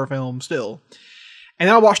 Fantastic horror film still. And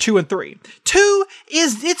then I watched 2 and 3. 2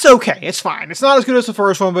 it's okay. It's fine. It's not as good as the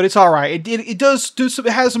first one, but it's all right. It does do some,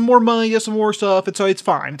 it has some more money, does some more stuff. It's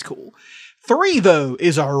fine. It's cool. 3 though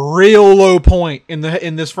is a real low point in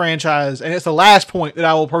this franchise, and it's the last point that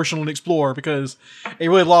I will personally explore because it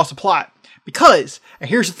really lost the plot. Because, and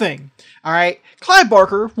here's the thing, all right, Clive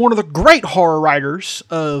Barker, one of the great horror writers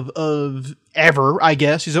of ever, I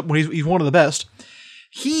guess, he's one of the best.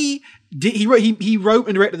 He wrote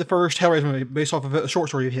and directed the first Hellraiser movie based off of a short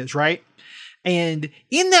story of his, right? And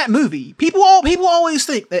in that movie, people always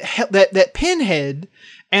think that Pinhead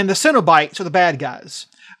and the Cenobites are the bad guys.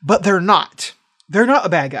 But they're not. They're not the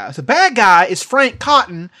bad guys. The bad guy is Frank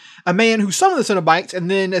Cotton, a man who summoned the Cenobites and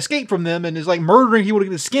then escaped from them and is like murdering people to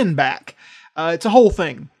get his skin back. It's a whole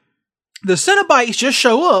thing. The Cenobites just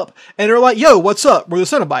show up and they're like, yo, what's up? We're the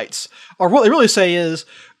Cenobites. Or what they really say is,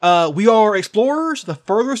 we are explorers, the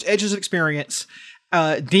furthest edges of experience,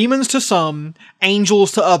 demons to some,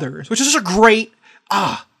 angels to others, which is such a great,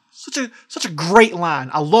 such a great line.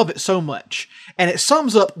 I love it so much. And it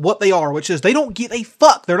sums up what they are, which is they don't give a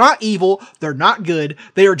fuck. They're not evil. They're not good.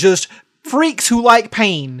 They are just freaks who like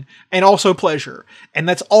pain and also pleasure. And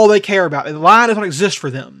that's all they care about. The line doesn't exist for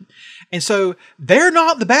them. And so they're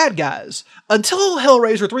not the bad guys until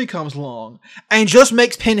Hellraiser 3 comes along and just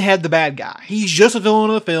makes Pinhead the bad guy. He's just a villain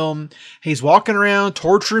of the film. He's walking around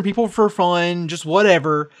torturing people for fun, just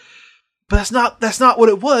whatever. But that's not what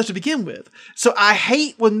it was to begin with. So I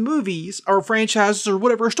hate when movies or franchises or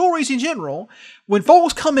whatever, stories in general, when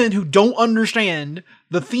folks come in who don't understand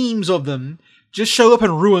the themes of them, just show up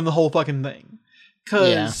and ruin the whole fucking thing.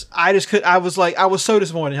 Because I was so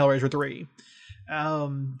disappointed in Hellraiser 3.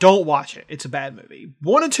 Don't watch it. It's a bad movie.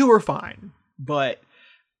 1 and 2 are fine, but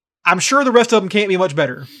I'm sure the rest of them can't be much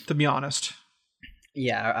better, to be honest.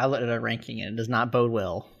 Yeah, I looked at a ranking and it does not bode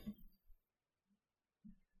well.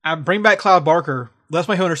 I bring back Clive Barker. Let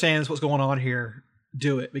somebody who understands what's going on here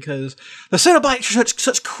do it, because the Cenobites are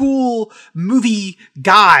such cool movie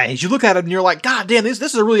guys. You look at them and you're like, God damn, this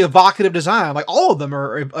is a really evocative design. Like all of them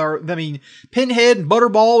are I mean, Pinhead and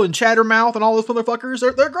Butterball and Chattermouth and all those motherfuckers,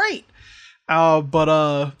 they're great.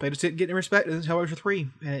 But they just didn't get any respect in Hellraiser 3,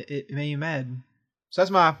 and it made me mad. So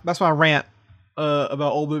that's my rant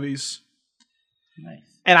about old movies. Nice.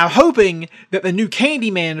 And I'm hoping that the new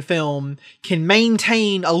Candyman film can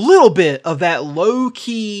maintain a little bit of that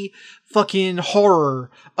low-key fucking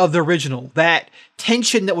horror of the original. That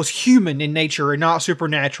tension that was human in nature and not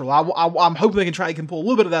supernatural. I'm hoping they can pull a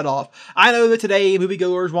little bit of that off. I know that today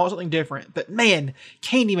moviegoers want something different. But man,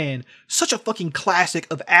 Candyman, such a fucking classic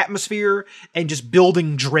of atmosphere and just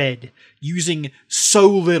building dread. Using so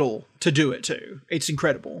little to do it too. It's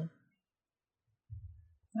incredible.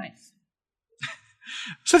 Nice.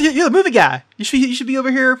 So you're the movie guy. You should be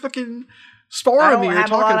over here fucking sparring me or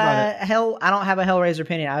talking about it. I don't have a Hellraiser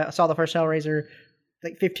opinion. I saw the first Hellraiser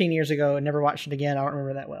like 15 years ago and never watched it again. I don't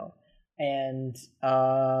remember that well. And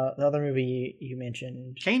the other movie you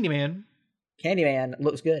mentioned, Candyman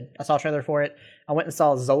looks good. I saw a trailer for it. I went and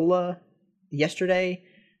saw Zola yesterday,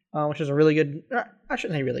 which is a really good. I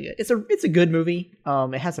shouldn't say really good. It's a good movie.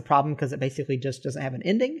 It has a problem because it basically just doesn't have an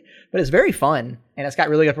ending, but it's very fun and it's got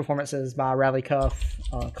really good performances by Riley Cuff,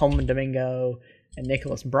 Coleman Domingo, and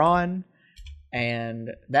Nicholas Braun.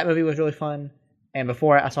 And that movie was really fun. And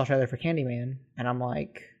before I saw a trailer for Candyman, and I'm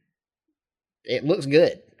like, it looks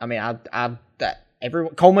good. I mean,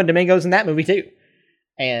 Coleman Domingo's in that movie too.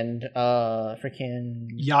 And freaking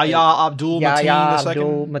Yahya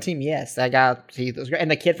Abdul-Mateen, yes, that guy, he was great.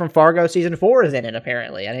 And the kid from Fargo season 4 is in it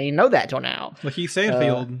apparently. I didn't even know that till now. Lakeith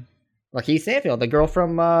Stanfield, the girl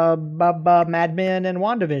from Mad Men and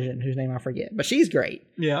WandaVision, whose name I forget, but she's great.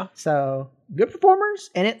 Yeah. So good performers,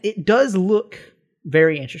 and it does look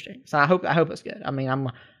very interesting. So I hope it's good. I mean,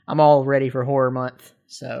 I'm all ready for horror month,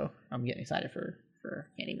 so I'm getting excited for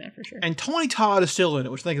Candyman for sure. And Tony Todd is still in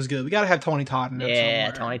it, which I think is good. We got to have Tony Todd in there somewhere.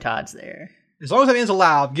 Yeah, Tony Todd's there. As long as that man's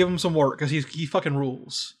alive, give him some work, because he fucking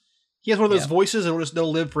rules. He has one of those voices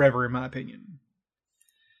that'll live forever, in my opinion.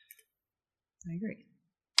 I agree.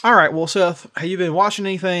 All right, well, Seth, have you been watching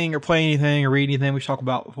anything or playing anything or reading anything we should talk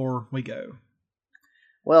about before we go?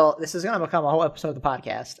 Well, this is going to become a whole episode of the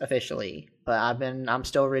podcast officially, but I'm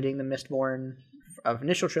still reading the Mistborn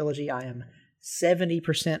initial trilogy. I am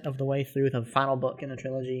 70% of the way through the final book in the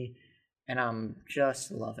trilogy, and I'm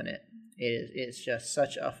just loving it. It's just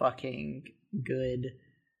such a fucking good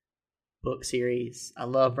book series. I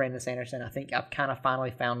love Brandon Sanderson. I think I've kind of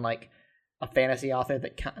finally found like a fantasy author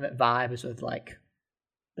that vibes with like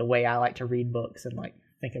the way I like to read books and like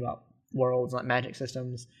think about worlds, like magic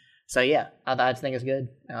systems. So yeah, I just think it's good.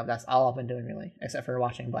 That's all I've been doing really, except for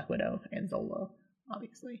watching Black Widow and Zola.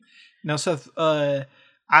 obviously. Now, Seth, I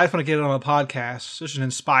just want to get it on a podcast. This is an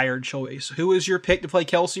inspired choice. Who is your pick to play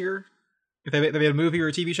Kelsier? If they made a movie or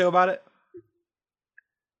a TV show about it?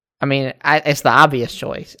 I mean, it's the obvious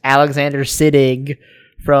choice. Alexander Siddig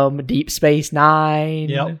from Deep Space Nine.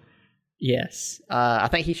 Yep. Yes. I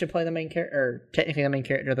think he should play the main character, or technically the main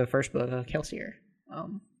character of the first book of Kelsier.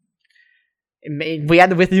 We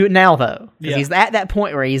had to do it now, though. Because he's at that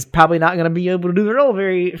point where he's probably not going to be able to do the role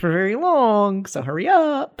for very long, so hurry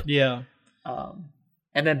up. Yeah.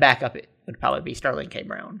 And then back up it would probably be Sterling K.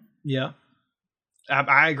 Brown. Yeah.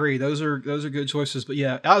 I agree. Those are good choices. But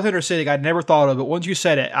yeah, Alexander Siddig, I'd never thought of, but once you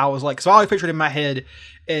said it, I was like, so all I pictured in my head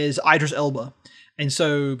is Idris Elba. And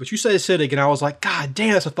so, but you said Siddig, and I was like, God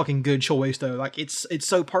damn, that's a fucking good choice, though. Like, it's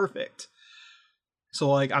so perfect. So,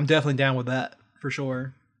 like, I'm definitely down with that, for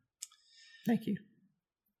sure. Thank you.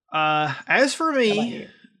 As for me,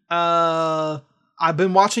 I've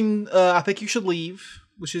been watching I Think You Should Leave,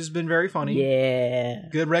 which has been very funny. Yeah.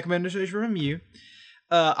 Good recommendation from you.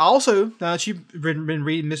 Also, now that you've been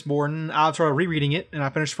reading Miss Borden, I've started rereading it, and I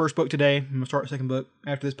finished the first book today. I'm going to start the second book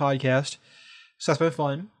after this podcast. So that's been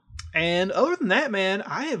fun. And other than that, man,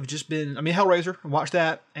 I have just been, Hellraiser, I watched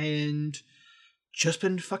that, and just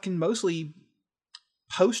been fucking mostly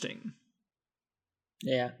posting.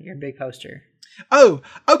 Yeah, you're a big poster. Oh,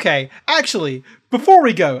 okay. Actually, before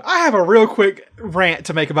we go, I have a real quick rant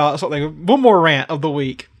to make about something. One more rant of the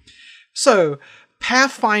week. So,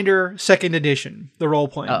 Pathfinder 2nd Edition, the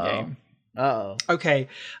role-playing game. Uh-oh. Okay.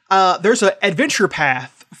 There's an adventure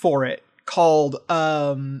path for it called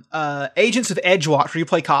Agents of Edgewatch, where you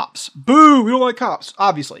play cops. Boo! We don't like cops,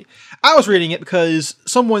 obviously. I was reading it because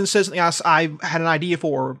someone said something I had an idea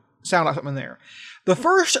for, sounded like something there. The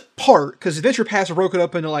first part, because adventure paths are broken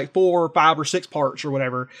up into like 4 or 5 or 6 parts or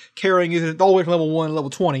whatever, carrying you all the way from level 1 to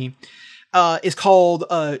level 20, is called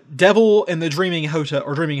Devil in the Dreaming Hotel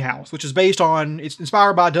or Dreaming House, which is it's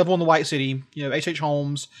inspired by Devil in the White City, H.H.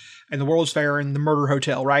 Holmes and the World's Fair and the Murder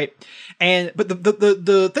Hotel, right? But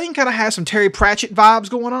the thing kind of has some Terry Pratchett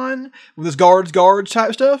vibes going on with this guards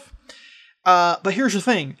type stuff. But here's the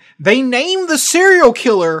thing: they named the serial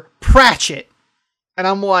killer Pratchett. And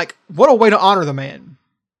I'm like, what a way to honor the man.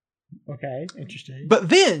 Okay, interesting. But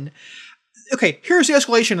then, okay, here's the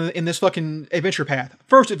escalation in this fucking adventure path.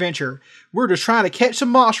 First adventure, we're just trying to catch some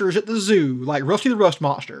monsters at the zoo, like Rusty the Rust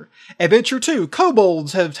monster. Adventure 2,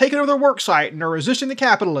 kobolds have taken over their work site and are resisting the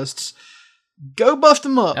capitalists. Go bust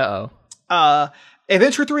them up. Uh-oh.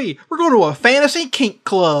 Adventure 3, we're going to a fantasy kink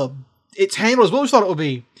club. It's handled as well as we thought it would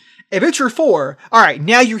be. Adventure 4, alright,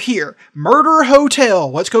 now you're here. Murder Hotel.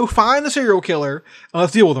 Let's go find the serial killer and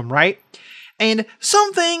let's deal with him, right? And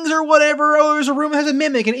some things or whatever, there's a room that has a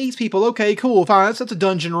mimic and eats people. Okay, cool, fine. That's a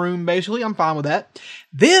dungeon room, basically. I'm fine with that.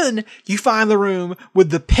 Then you find the room with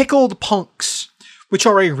the pickled punks, which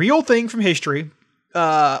are a real thing from history,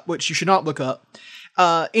 which you should not look up.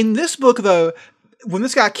 In this book, though, when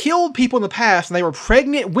this guy killed people in the past and they were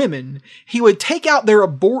pregnant women, he would take out their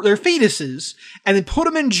fetuses and then put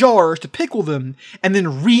them in jars to pickle them and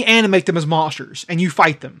then reanimate them as monsters, and you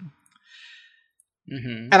fight them.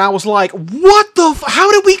 Mm-hmm. And I was like, what the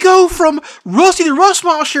how did we go from Rusty the Rust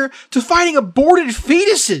monster to fighting aborted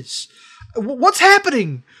fetuses? What's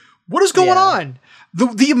happening? What is going on?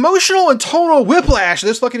 The emotional and tonal whiplash of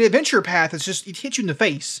this fucking adventure path is just, it hits you in the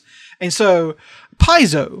face. And so,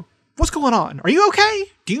 Paizo, what's going on? Are you okay?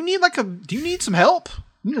 Do you need some help?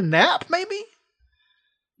 You need a nap, maybe?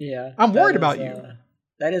 Yeah. I'm worried about you.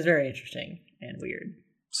 That is very interesting and weird.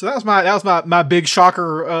 So that was my big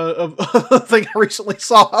shocker of thing I recently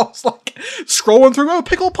saw. I was like scrolling through,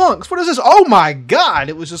 pickle punks. What is this? Oh my god!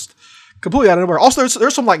 It was just completely out of nowhere. Also,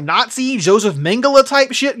 there's some like Nazi Joseph Mengele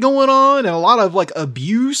type shit going on, and a lot of like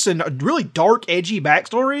abuse and really dark, edgy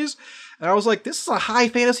backstories. And I was like, this is a high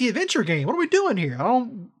fantasy adventure game. What are we doing here?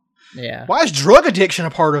 Yeah. Why is drug addiction a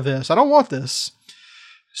part of this? I don't want this.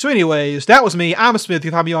 So anyways, that was me. I'm Smith.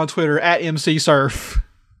 You can find me on Twitter at MCSurf.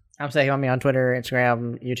 I'm saying on me on Twitter,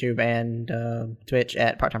 Instagram, YouTube, and Twitch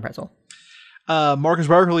at Part-Time Pretzel. Marcus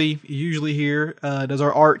Berkeley, usually here, does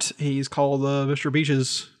our art. He's called Mr.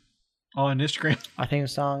 Beaches on Instagram. Our theme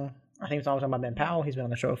song was done by Ben Powell. He's been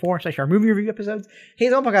on the show before, especially our movie review episodes.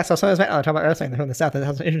 He's on podcast, so talk about wrestling from the South. That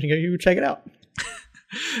sounds interesting. You check it out.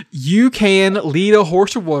 You can lead a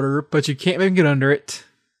horse to water, but you can't make him get under it.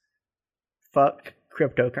 Fuck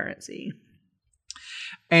cryptocurrency.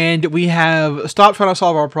 And we have stopped trying to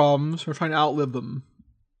solve our problems. We're trying to outlive them.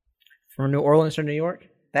 From New Orleans to New York,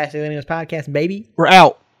 that's the Aliens Podcast, baby. We're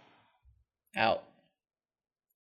out. Out.